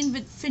 bottle green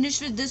with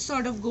finished with this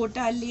sort of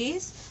gota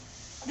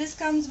lace. This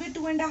comes with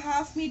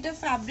 2.5 meter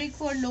fabric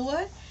for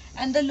lower,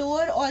 and the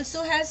lower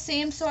also has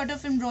same sort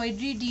of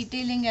embroidery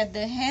detailing at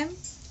the hem,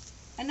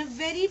 and a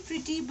very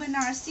pretty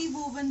Banarsi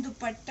woven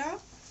dupatta.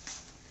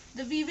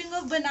 The weaving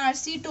of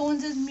Banarsi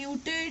tones is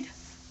muted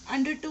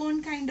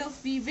undertone kind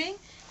of weaving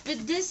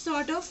with this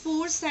sort of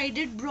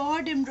four-sided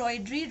broad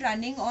embroidery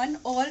running on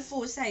all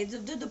four sides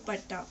of the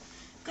dupatta.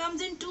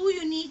 Comes in two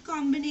unique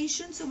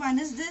combinations. So one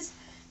is this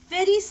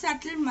very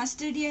subtle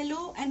mustard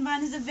yellow and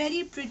one is a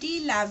very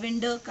pretty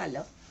lavender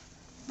color.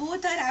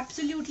 Both are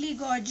absolutely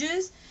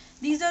gorgeous.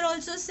 These are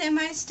also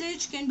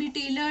semi-stitched, can be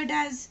tailored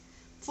as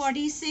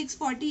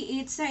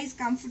 46-48 size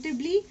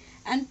comfortably,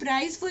 and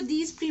price for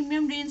these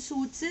premium range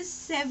suits is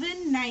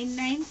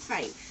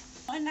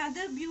 7995.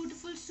 Another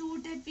beautiful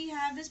suit that we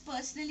have is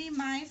personally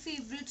my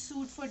favorite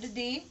suit for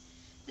today.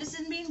 This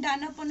is being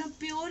done up on a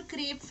pure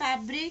crepe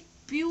fabric,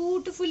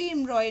 beautifully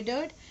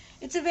embroidered.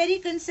 It's a very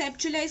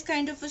conceptualized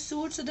kind of a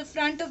suit. So the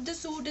front of the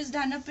suit is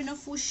done up in a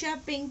fuchsia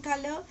pink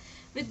color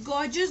with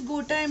gorgeous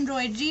gota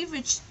embroidery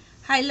which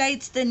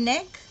highlights the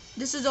neck.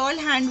 This is all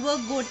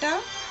handwork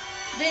gota.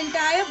 The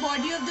entire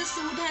body of the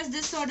suit has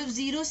this sort of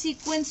zero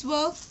sequence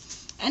work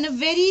and a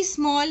very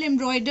small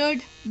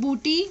embroidered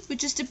booty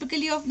which is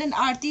typically of an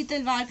Aarti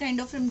Talwar kind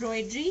of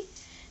embroidery.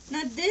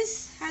 Now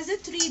this has a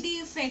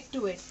 3D effect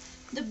to it.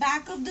 The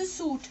back of the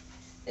suit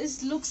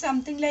looks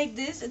something like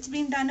this. It's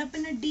been done up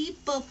in a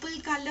deep purple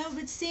color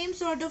with same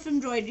sort of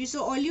embroidery.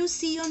 So all you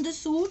see on the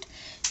suit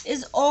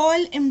is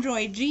all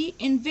embroidery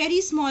in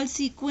very small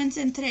sequins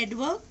and thread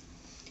work,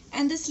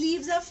 and the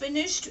sleeves are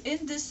finished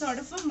in this sort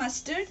of a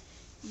mustard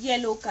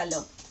yellow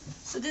color.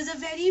 So there's a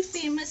very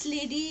famous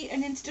lady,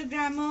 an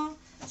Instagrammer,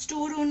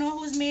 store owner,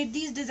 who's made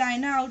these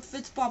designer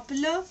outfits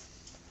popular.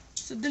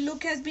 So the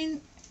look has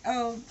been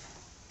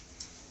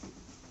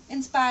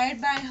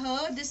inspired by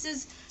her. This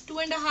is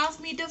 2.5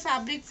 meter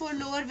fabric for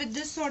lower with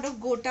this sort of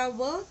gota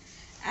work,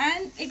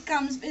 and it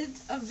comes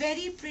with a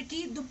very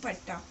pretty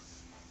dupatta,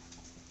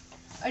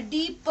 a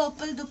deep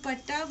purple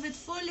dupatta with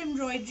full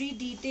embroidery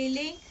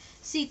detailing,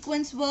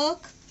 sequence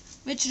work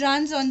which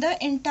runs on the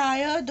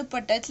entire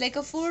dupatta. It's like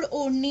a full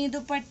odni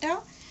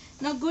dupatta.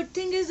 Now good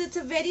thing is it's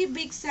a very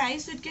big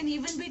size, so it can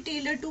even be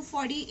tailored to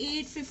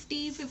 48,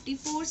 50,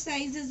 54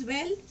 size as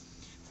well.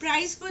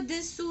 Price for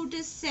this suit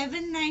is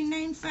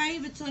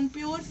 7,995. It's on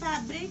pure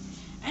fabric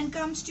and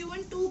comes to you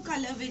in 2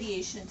 color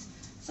variations.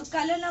 So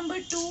color number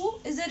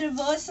 2 is a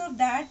reverse of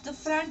that. The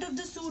front of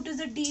the suit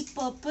is a deep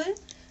purple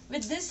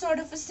with this sort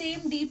of a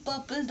same deep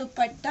purple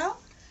dupatta.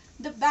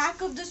 The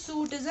back of the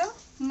suit is a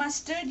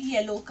mustard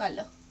yellow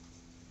color.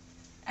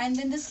 And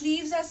then the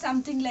sleeves are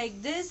something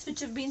like this, which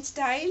have been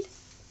styled.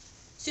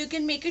 So you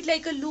can make it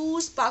like a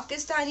loose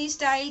Pakistani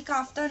style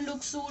kaftan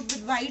look suit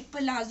with white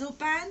palazzo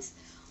pants,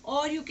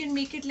 or you can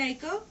make it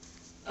like a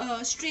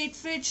straight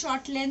fit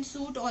short length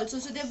suit also.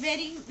 So there are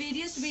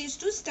various ways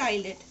to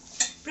style it.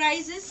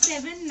 Price is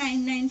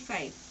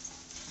 7,995.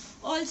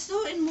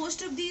 Also in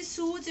most of these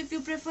suits, if you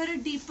prefer a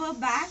deeper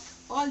back,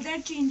 all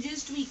that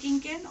changes,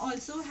 tweaking can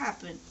also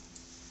happen.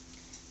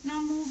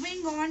 Now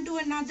moving on to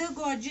another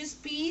gorgeous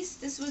piece.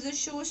 This was a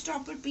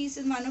showstopper piece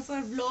in one of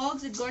our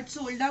vlogs. It got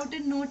sold out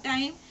in no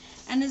time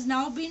and has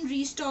now been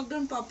restocked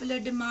on popular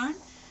demand.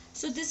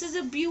 So this is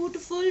a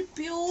beautiful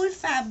pure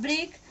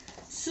fabric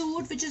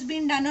suit which has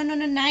been done on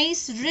a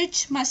nice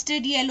rich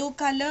mustard yellow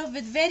color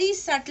with very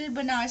subtle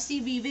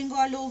Banarsi weaving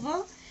all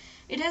over.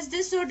 It has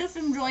this sort of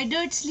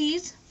embroidered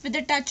sleeves with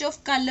a touch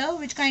of color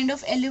which kind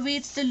of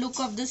elevates the look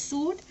of the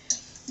suit.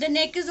 The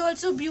neck is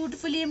also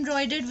beautifully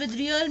embroidered with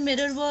real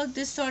mirror work,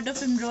 this sort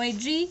of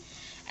embroidery,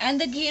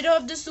 and the ghera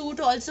of the suit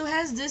also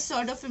has this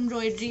sort of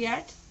embroidery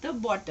at the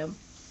bottom.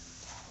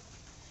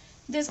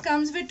 This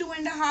comes with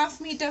 2.5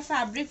 meter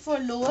fabric for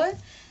lower,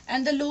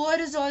 and the lower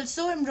is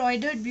also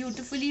embroidered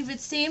beautifully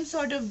with same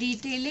sort of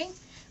detailing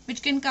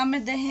which can come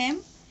at the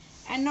hem.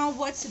 And now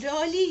what's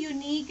really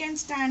unique and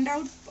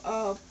standout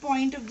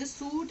point of the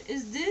suit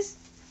is this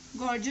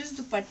gorgeous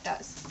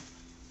dupattas.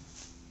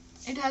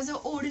 It has a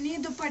odni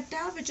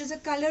dupatta which is a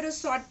color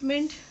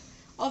assortment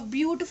of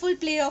beautiful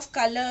play of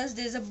colors.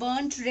 There's a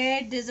burnt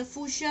red, there's a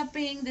fuchsia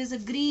pink, there's a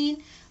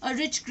green, a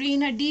rich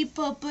green, a deep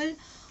purple,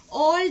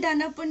 all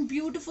done up on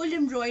beautiful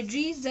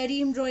embroidery,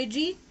 zari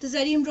embroidery. The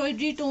zari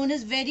embroidery tone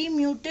is very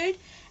muted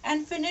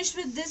and finished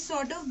with this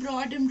sort of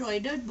broad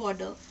embroidered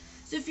border.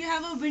 So if you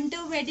have a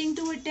winter wedding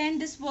to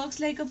attend, this works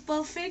like a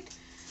perfect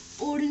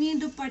odni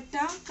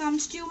dupatta.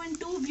 Comes to you in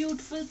 2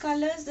 beautiful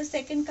colors. The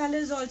second color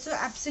is also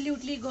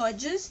absolutely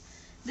gorgeous.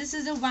 This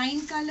is a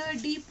wine color,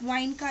 deep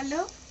wine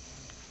color,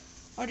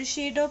 or a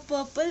shade of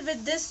purple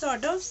with this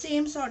sort of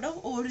same sort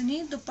of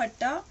odni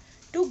dupatta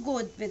to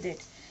go with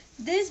it.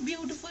 This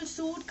beautiful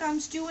suit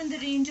comes to you in the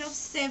range of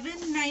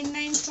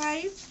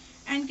 7,995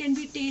 and can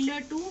be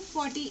tailored to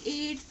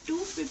 48 to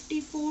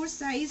 54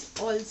 size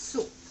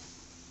also.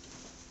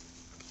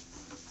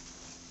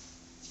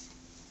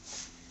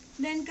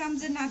 Then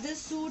comes another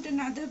suit,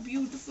 another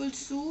beautiful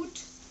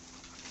suit.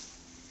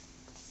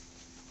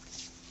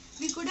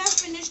 We could have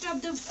finished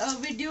up the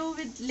video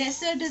with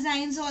lesser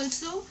designs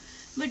also,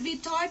 but we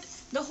thought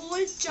the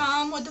whole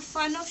charm or the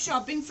fun of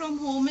shopping from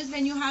home is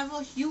when you have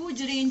a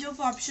huge range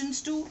of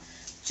options to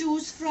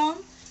choose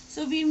from.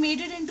 So we made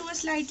it into a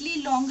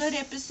slightly longer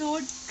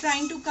episode,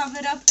 trying to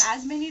cover up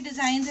as many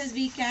designs as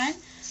we can,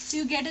 so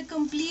you get a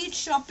complete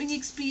shopping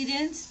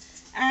experience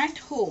at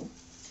home.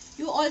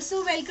 You're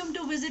also welcome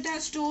to visit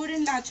our store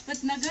in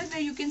Lajpat Nagar,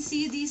 where you can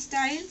see these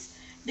styles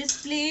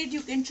displayed.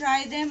 You can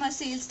try them. Our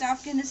sales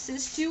staff can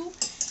assist you.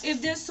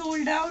 If they're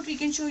sold out, we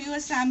can show you a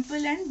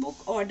sample and book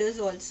orders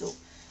also.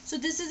 So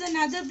this is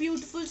another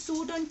beautiful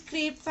suit on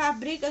crepe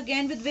fabric,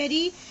 again with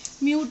very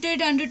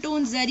muted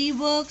undertone zari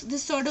work,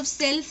 this sort of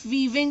self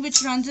weaving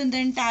which runs in the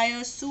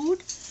entire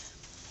suit.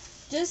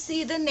 Just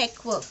see the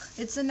neck work.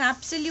 It's an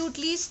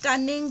absolutely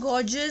stunning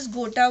gorgeous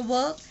gota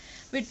work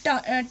with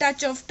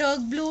touch of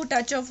turk blue,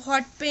 touch of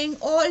hot pink,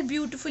 all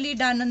beautifully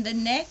done on the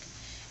neck.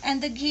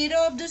 And the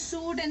ghera of the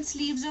suit and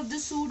sleeves of the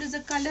suit is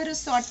a color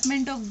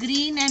assortment of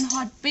green and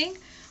hot pink,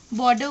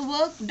 border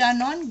work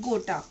done on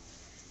gota.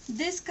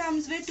 This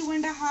comes with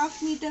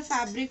 2.5 meter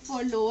fabric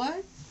for lower.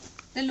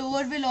 The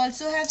lower will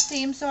also have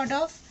same sort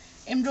of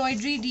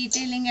embroidery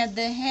detailing at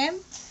the hem,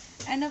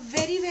 and a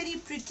very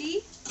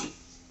pretty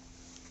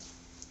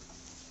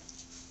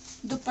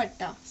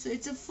dupatta. So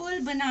it's a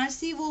full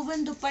Banarsi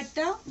woven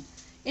dupatta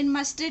in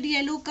mustard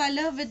yellow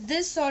color with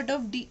this sort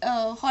of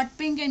hot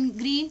pink and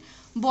green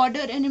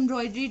border and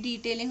embroidery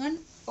detailing on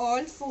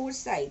all four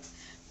sides.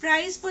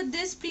 Price for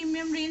this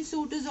premium range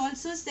suit is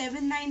also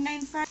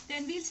 7,995.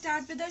 Then we'll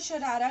start with the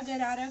Sharara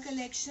Garara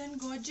collection,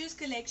 gorgeous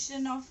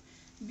collection of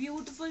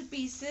beautiful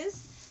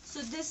pieces.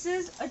 So this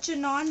is a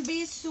chinon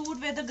based suit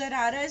where the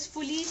Garara is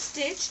fully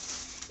stitched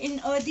in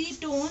earthy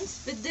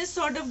tones with this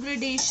sort of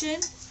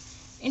gradation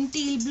in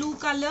teal blue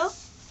color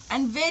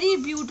and very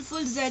beautiful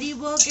zari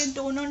work and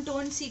tone on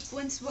tone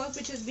sequence work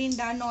which has been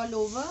done all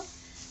over.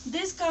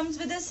 This comes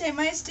with a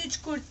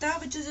semi-stitched kurta,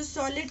 which is a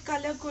solid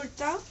color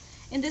kurta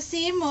in the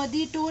same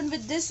earthy tone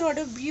with this sort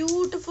of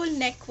beautiful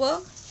neck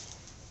work.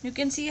 You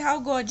can see how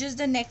gorgeous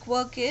the neck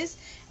work is,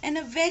 and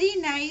a very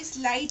nice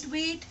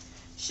lightweight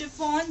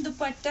chiffon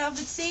dupatta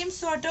with same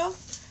sort of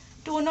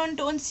tone on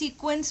tone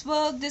sequence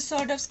work, this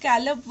sort of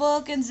scallop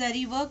work and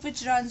zari work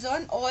which runs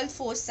on all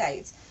four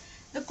sides.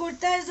 The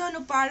kurta is on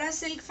upara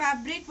silk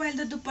fabric while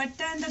the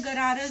dupatta and the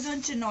garara is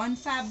on chinon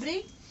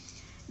fabric.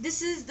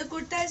 This is the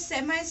kurta is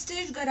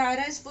semi-stitched,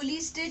 garara is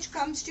fully stitched,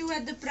 comes to you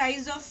at the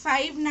price of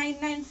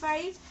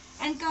 5,995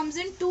 and comes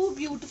in two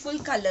beautiful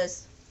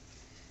colors.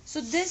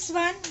 So this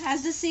one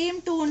has the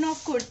same tone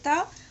of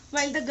kurta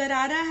while the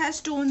garara has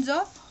tones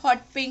of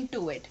hot pink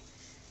to it.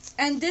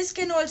 And this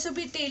can also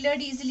be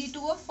tailored easily to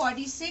a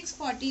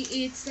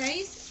 46-48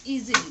 size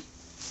easily.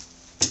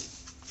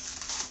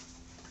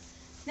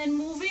 Then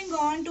moving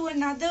on to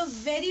another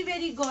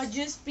very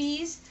gorgeous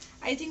piece.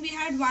 I think we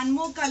had one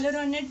more color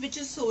on it which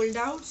is sold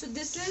out. So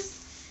this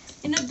is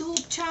in a dhoop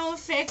chhau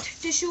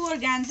effect tissue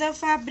organza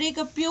fabric,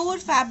 a pure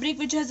fabric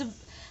which has a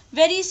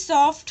very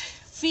soft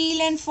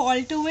feel and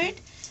fall to it.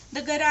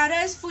 The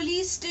garara is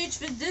fully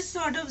stitched with this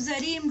sort of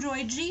zari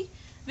embroidery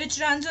which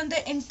runs on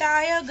the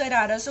entire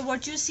garara. So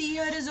what you see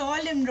here is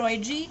all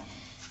embroidery,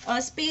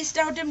 spaced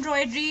out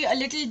embroidery, a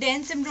little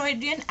dense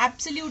embroidery and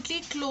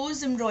absolutely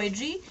close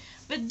embroidery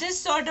with this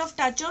sort of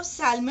touch of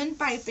salmon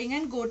piping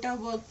and gota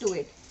work to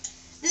it.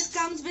 This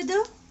comes with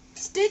a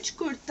stitch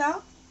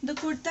kurta. The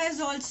kurta is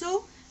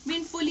also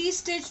been fully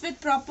stitched with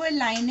proper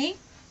lining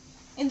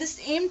in the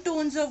same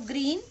tones of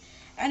green.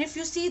 And if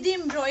you see the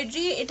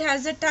embroidery, it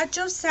has a touch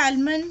of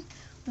salmon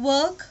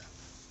work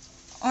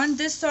on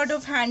this sort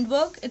of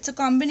handwork. It's a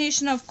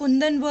combination of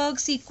kundan work,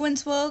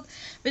 sequence work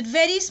with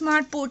very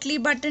smart potli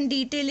button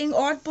detailing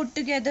all put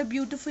together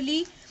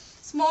beautifully.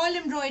 Small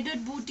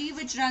embroidered booty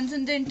which runs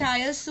on the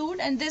entire suit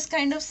and this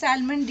kind of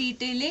salmon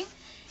detailing,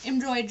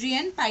 embroidery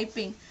and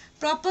piping.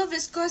 Proper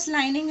viscose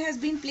lining has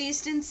been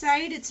placed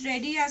inside. It's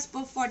ready as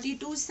per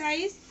 42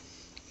 size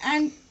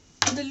and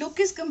the look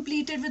is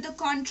completed with a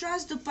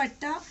contrast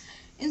dupatta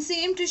in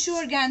same tissue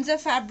organza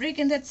fabric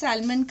in that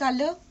salmon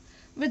color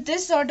with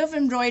this sort of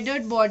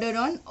embroidered border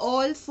on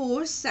all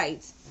four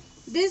sides.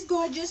 This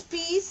gorgeous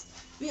piece,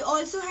 we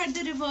also had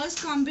the reverse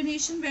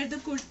combination where the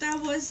kurta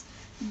was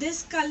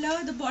this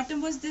color, the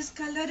bottom was this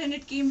color and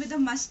it came with a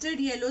mustard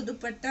yellow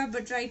dupatta,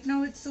 but right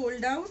now it's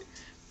sold out.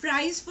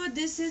 Price for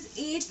this is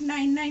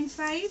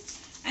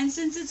 8,995 and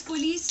since it's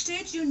fully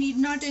stitched, you need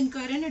not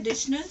incur an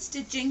additional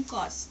stitching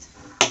cost.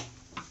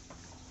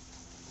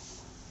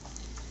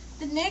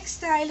 The next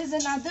style is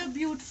another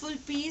beautiful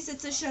piece.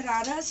 It's a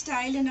sharara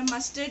style in a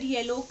mustard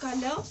yellow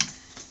color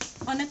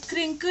on a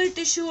crinkled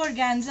tissue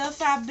organza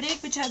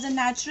fabric which has a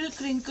natural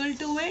crinkle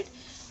to it.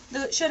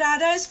 The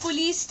sharara is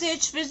fully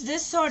stitched with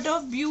this sort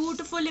of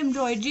beautiful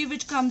embroidery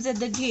which comes at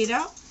the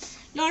ghera.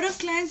 Lot of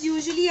clients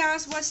usually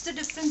ask what's the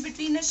difference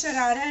between a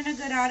sharara and a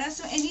garara.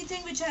 So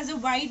anything which has a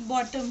wide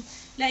bottom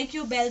like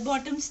your bell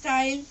bottom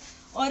style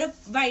or a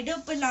wider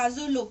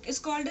palazzo look is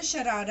called a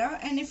sharara,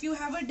 and if you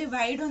have a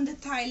divide on the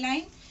thigh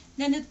line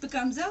then it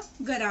becomes a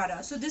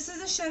garara. So this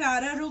is a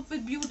sharara look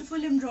with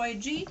beautiful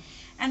embroidery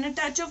and a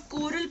touch of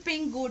coral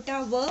pink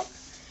gota work.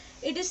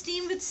 It is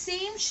steamed with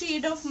same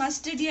shade of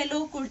mustard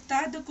yellow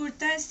kurta. The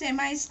kurta is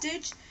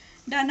semi-stitched,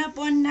 done up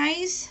on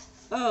nice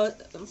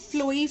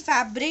flowy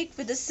fabric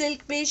with a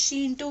silk based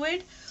sheen to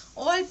it.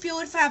 All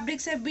pure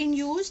fabrics have been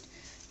used.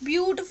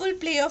 Beautiful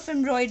play of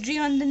embroidery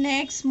on the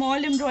neck,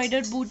 small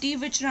embroidered booty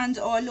which runs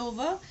all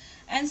over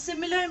and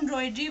similar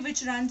embroidery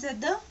which runs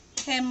at the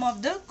hem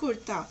of the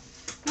kurta.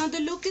 Now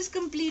the look is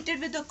completed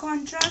with a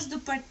contrast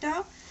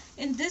dupatta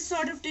in this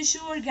sort of tissue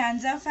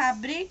organza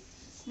fabric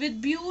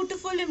with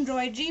beautiful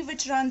embroidery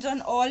which runs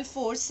on all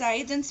four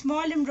sides and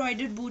small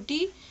embroidered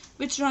booty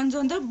which runs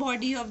on the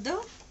body of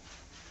the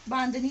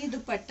bandhani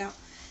dupatta.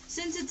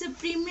 Since it's a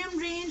premium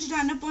range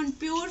done upon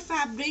pure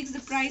fabrics,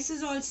 the price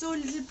is also a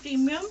little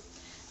premium.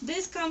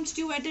 This comes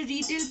to you at a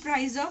retail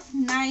price of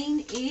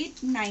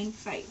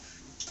 9,895.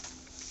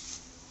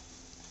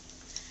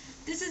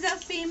 This is a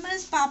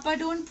famous Papa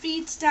Don't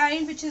Preach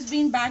style which has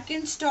been back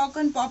in stock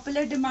on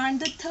popular demand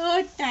the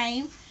third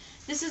time.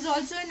 This is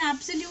also an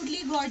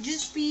absolutely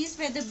gorgeous piece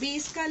where the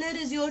base color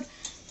is your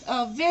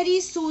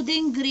very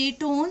soothing grey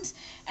tones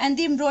and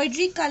the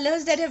embroidery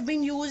colors that have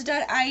been used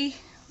are eye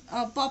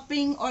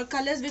popping or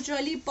colors which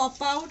really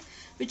pop out,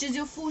 which is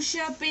your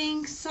fuchsia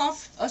pink,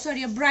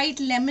 a bright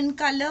lemon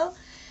color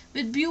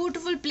with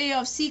beautiful play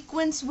of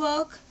sequence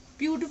work,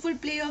 beautiful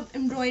play of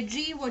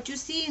embroidery. What you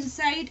see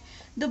inside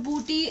the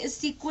booty is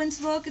sequence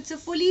work. It's a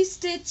fully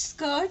stitched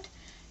skirt.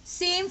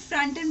 Same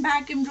front and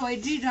back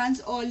embroidery runs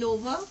all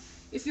over.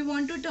 If you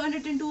want to turn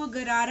it into a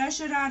garara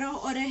sharara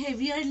or a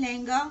heavier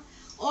lehenga,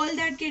 all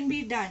that can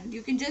be done.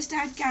 You can just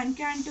add can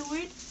to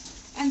it.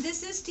 And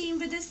this is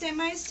teamed with a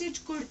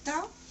semi-stitched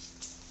kurta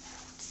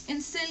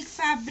in silk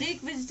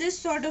fabric with this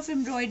sort of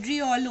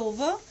embroidery all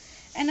over,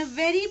 and a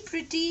very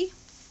pretty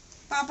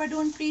Papa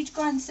Don't Preach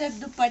concept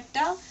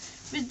dupatta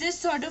with this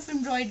sort of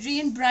embroidery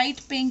in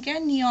bright pink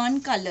and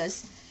neon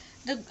colors.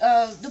 The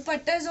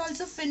dupatta is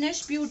also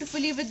finished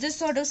beautifully with this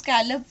sort of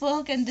scallop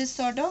work and this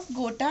sort of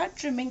gota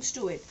trimmings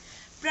to it.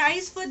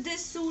 Price for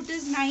this suit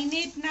is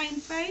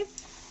 9895,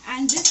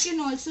 and this can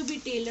also be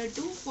tailored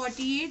to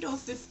 48 or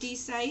 50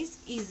 size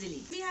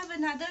easily. We have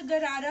another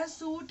garara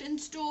suit in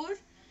store.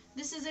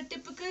 This is a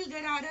typical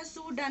garara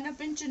suit done up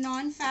in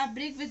chinon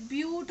fabric with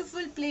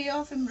beautiful play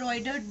of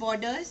embroidered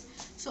borders.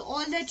 So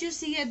all that you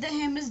see at the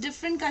hem is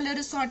different color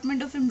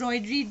assortment of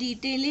embroidery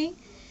detailing.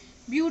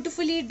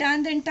 Beautifully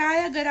done. The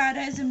entire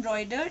garara is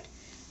embroidered.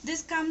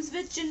 This comes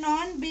with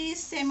chinon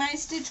based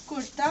semi-stitched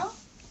kurta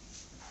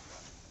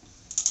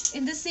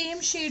in the same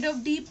shade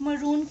of deep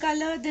maroon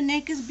color. The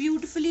neck is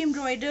beautifully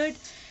embroidered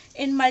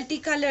in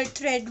multicolored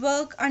thread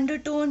work,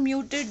 undertone,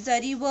 muted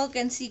zari work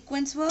and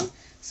sequence work.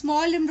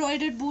 Small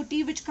embroidered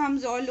booty which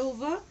comes all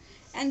over,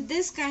 and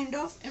this kind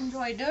of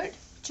embroidered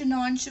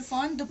chinon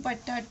chiffon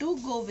dupatta to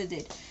go with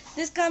it.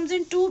 This comes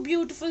in two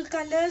beautiful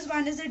colors.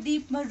 One is a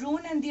deep maroon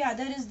and the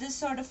other is this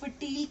sort of a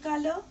teal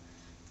color.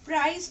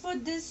 Price for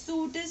this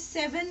suit is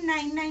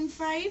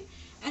 7995,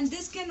 and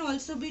this can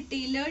also be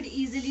tailored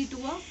easily to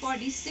a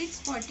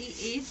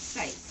 46-48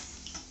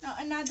 size. Now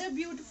another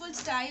beautiful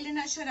style in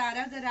our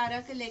Sharara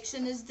Garara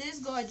collection is this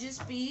gorgeous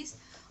piece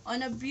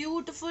on a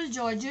beautiful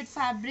georgette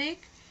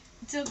fabric.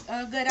 It's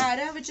a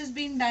garara which has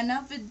been done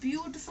up with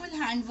beautiful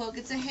handwork.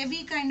 It's a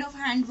heavy kind of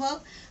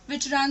handwork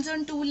which runs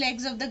on two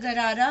legs of the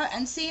garara,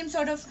 and same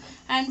sort of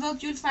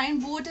handwork you'll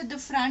find both at the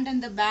front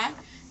and the back.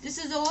 This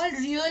is all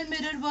real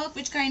mirror work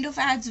which kind of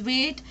adds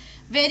weight.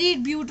 Very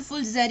beautiful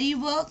zari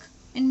work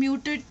in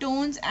muted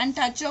tones and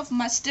touch of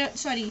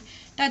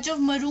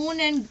maroon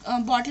and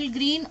bottle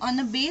green on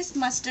a base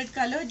mustard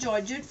color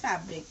georgette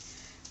fabric.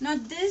 Now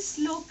this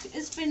look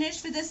is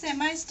finished with a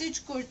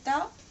semi-stitched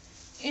kurta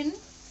in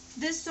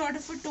this sort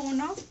of a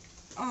tone of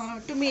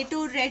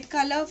tomato red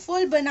color,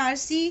 full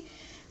Banarsi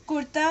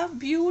kurta,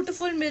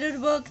 beautiful mirror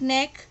work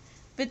neck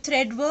with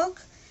thread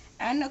work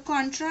and a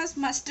contrast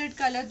mustard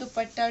color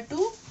dupatta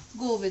to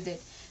go with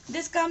it.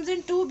 This comes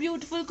in two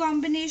beautiful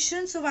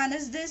combinations. So one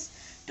is this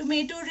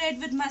tomato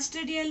red with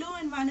mustard yellow,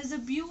 and one is a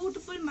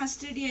beautiful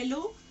mustard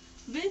yellow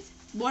with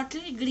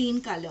bottle green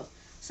color.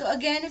 So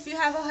again, if you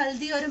have a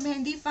haldi or a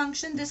mehndi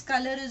function, this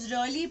color is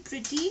really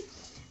pretty.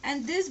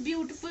 And this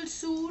beautiful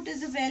suit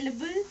is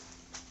available.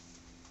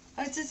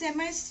 It's a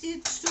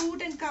semi-stitched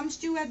suit and comes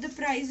to you at the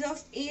price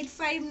of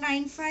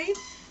 8595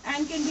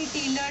 and can be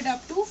tailored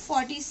up to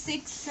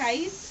 46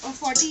 size or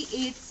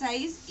 48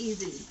 size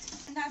easily.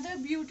 Another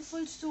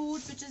beautiful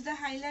suit which is the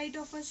highlight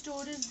of our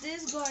store is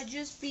this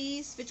gorgeous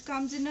piece which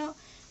comes in a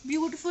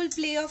beautiful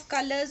play of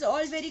colors,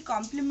 all very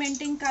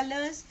complementing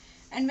colors,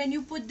 and when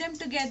you put them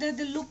together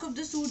the look of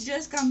the suit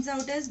just comes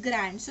out as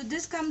grand. So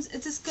this comes,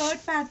 it's a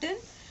skirt pattern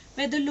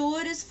where the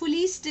lower is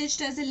fully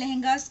stitched as a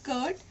lehenga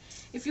skirt.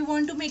 If you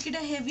want to make it a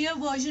heavier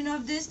version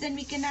of this, then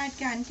we can add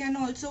can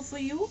also for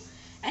you.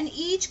 And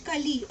each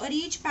kali or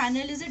each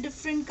panel is a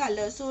different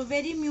color. So a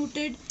very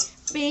muted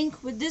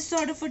pink with this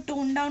sort of a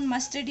toned down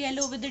mustard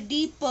yellow with a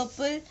deep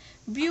purple.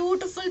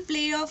 Beautiful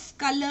play of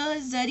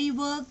colors, zari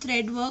work,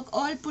 thread work,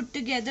 all put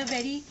together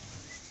very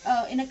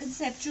in a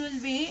conceptual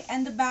way.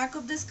 And the back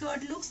of the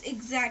skirt looks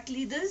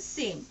exactly the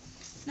same.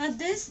 Now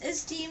this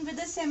is teamed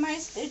with a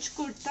semi-stitched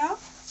kurta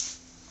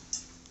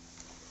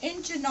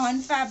in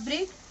chinon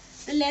fabric.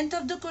 The length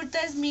of the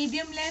kurta is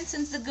medium length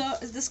since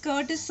the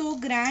skirt is so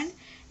grand.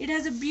 It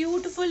has a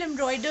beautiful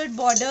embroidered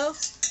border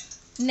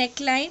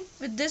neckline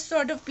with this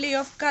sort of play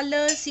of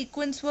color,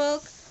 sequence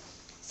work.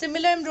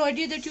 Similar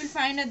embroidery that you'll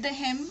find at the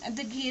hem, at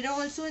the ghera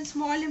also, in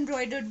small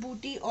embroidered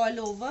booty all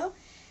over.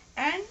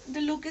 And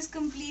the look is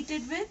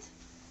completed with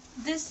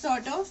this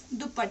sort of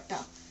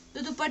dupatta.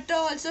 The dupatta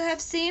also have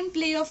same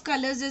play of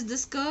colors as the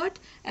skirt,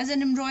 as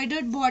an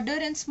embroidered border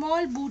and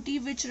small booty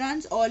which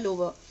runs all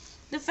over.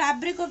 The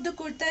fabric of the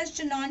kurta is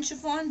chinon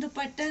chiffon.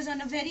 Dupatta is on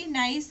a very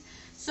nice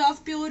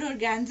soft pure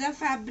organza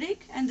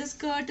fabric, and the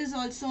skirt is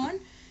also on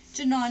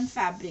chinon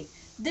fabric.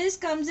 This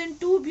comes in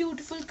two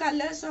beautiful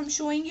colors. So I'm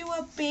showing you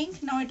a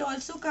pink. Now it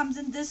also comes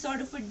in this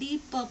sort of a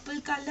deep purple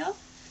color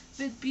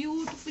with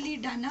beautifully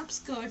done up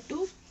skirt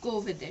to go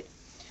with it.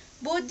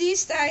 Both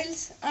these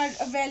styles are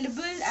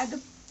available at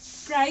the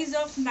price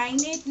of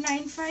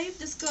 9895.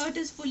 The skirt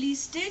is fully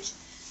stitched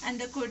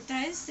and the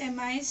kurta is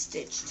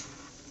semi-stitched.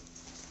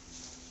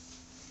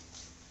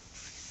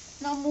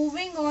 Now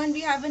moving on,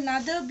 we have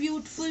another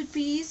beautiful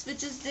piece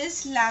which is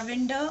this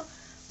lavender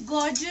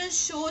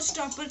gorgeous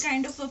showstopper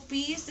kind of a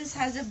piece. This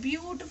has a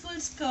beautiful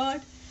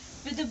skirt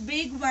with a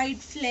big wide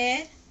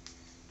flare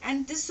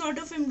and this sort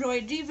of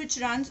embroidery which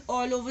runs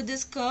all over the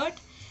skirt.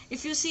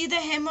 If you see the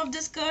hem of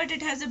the skirt,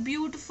 it has a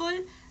beautiful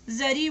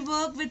zari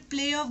work with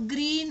play of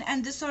green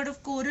and this sort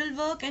of coral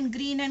work and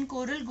green and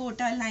coral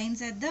gota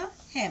lines at the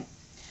hem.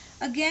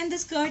 Again, the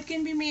skirt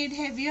can be made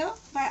heavier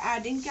by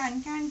adding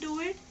can to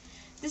it.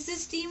 This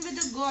is teamed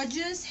with a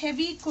gorgeous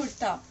heavy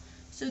kurta.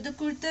 So the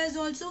kurta is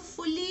also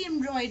fully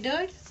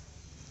embroidered.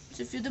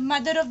 So if you're the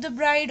mother of the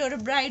bride or a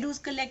bride who's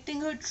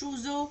collecting her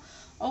trousseau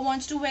or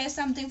wants to wear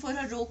something for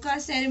her roka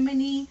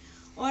ceremony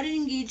or an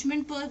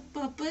engagement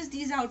purpose,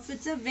 these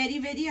outfits are very,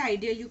 very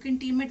ideal. You can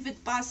team it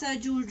with pasa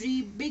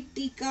jewelry, big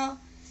tika.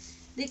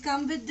 They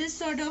come with this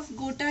sort of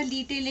gota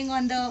detailing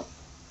on the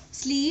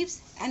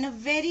sleeves and a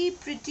very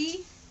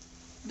pretty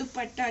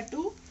dupatta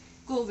to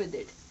go with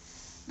it.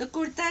 The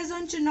kurta is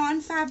on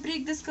chinon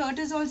fabric. The skirt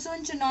is also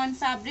on chinon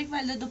fabric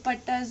while the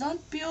dupatta is on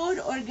pure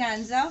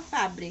organza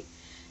fabric.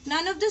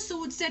 None of the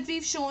suits that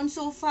we've shown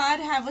so far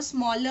have a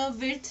smaller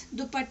width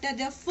dupatta.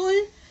 They are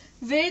full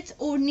width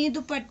odni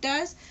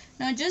dupattas.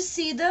 Now just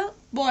see the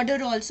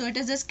border also. It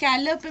is a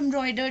scallop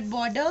embroidered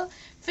border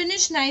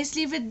finished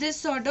nicely with this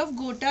sort of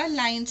gota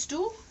lines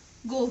to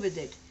go with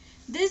it.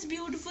 This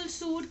beautiful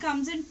suit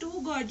comes in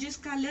two gorgeous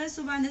colors.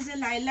 So one is a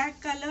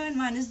lilac color and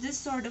one is this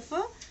sort of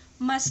a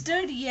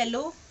mustard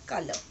yellow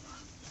color.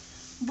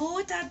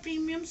 Both are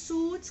premium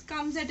suits,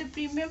 comes at a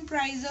premium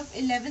price of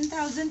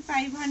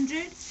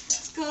 11,500.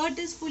 Skirt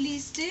is fully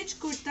stitched.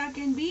 Kurta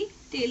can be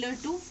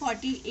tailored to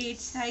 48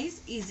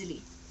 size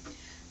easily.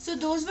 So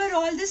those were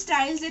all the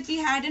styles that we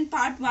had in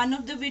part 1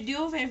 of the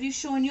video, where we've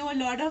shown you a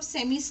lot of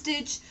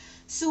semi-stitched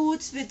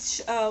suits with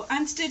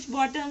unstitched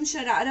bottoms,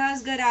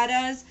 shararas,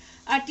 gararas.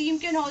 Our team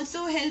can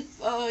also help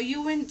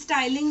you in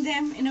styling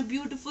them in a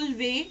beautiful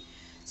way.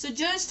 So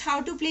just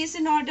how to place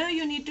an order,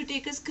 you need to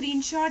take a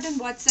screenshot and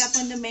WhatsApp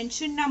on the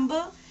mentioned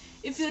number.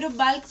 If you're a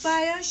bulk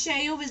buyer,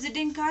 share your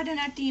visiting card and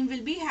our team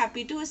will be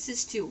happy to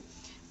assist you.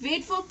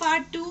 Wait for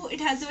part 2. It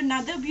has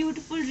another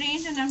beautiful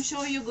range and I'm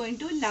sure you're going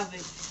to love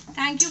it.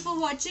 Thank you for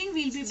watching.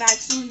 We'll be back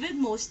soon with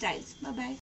more styles. Bye-bye.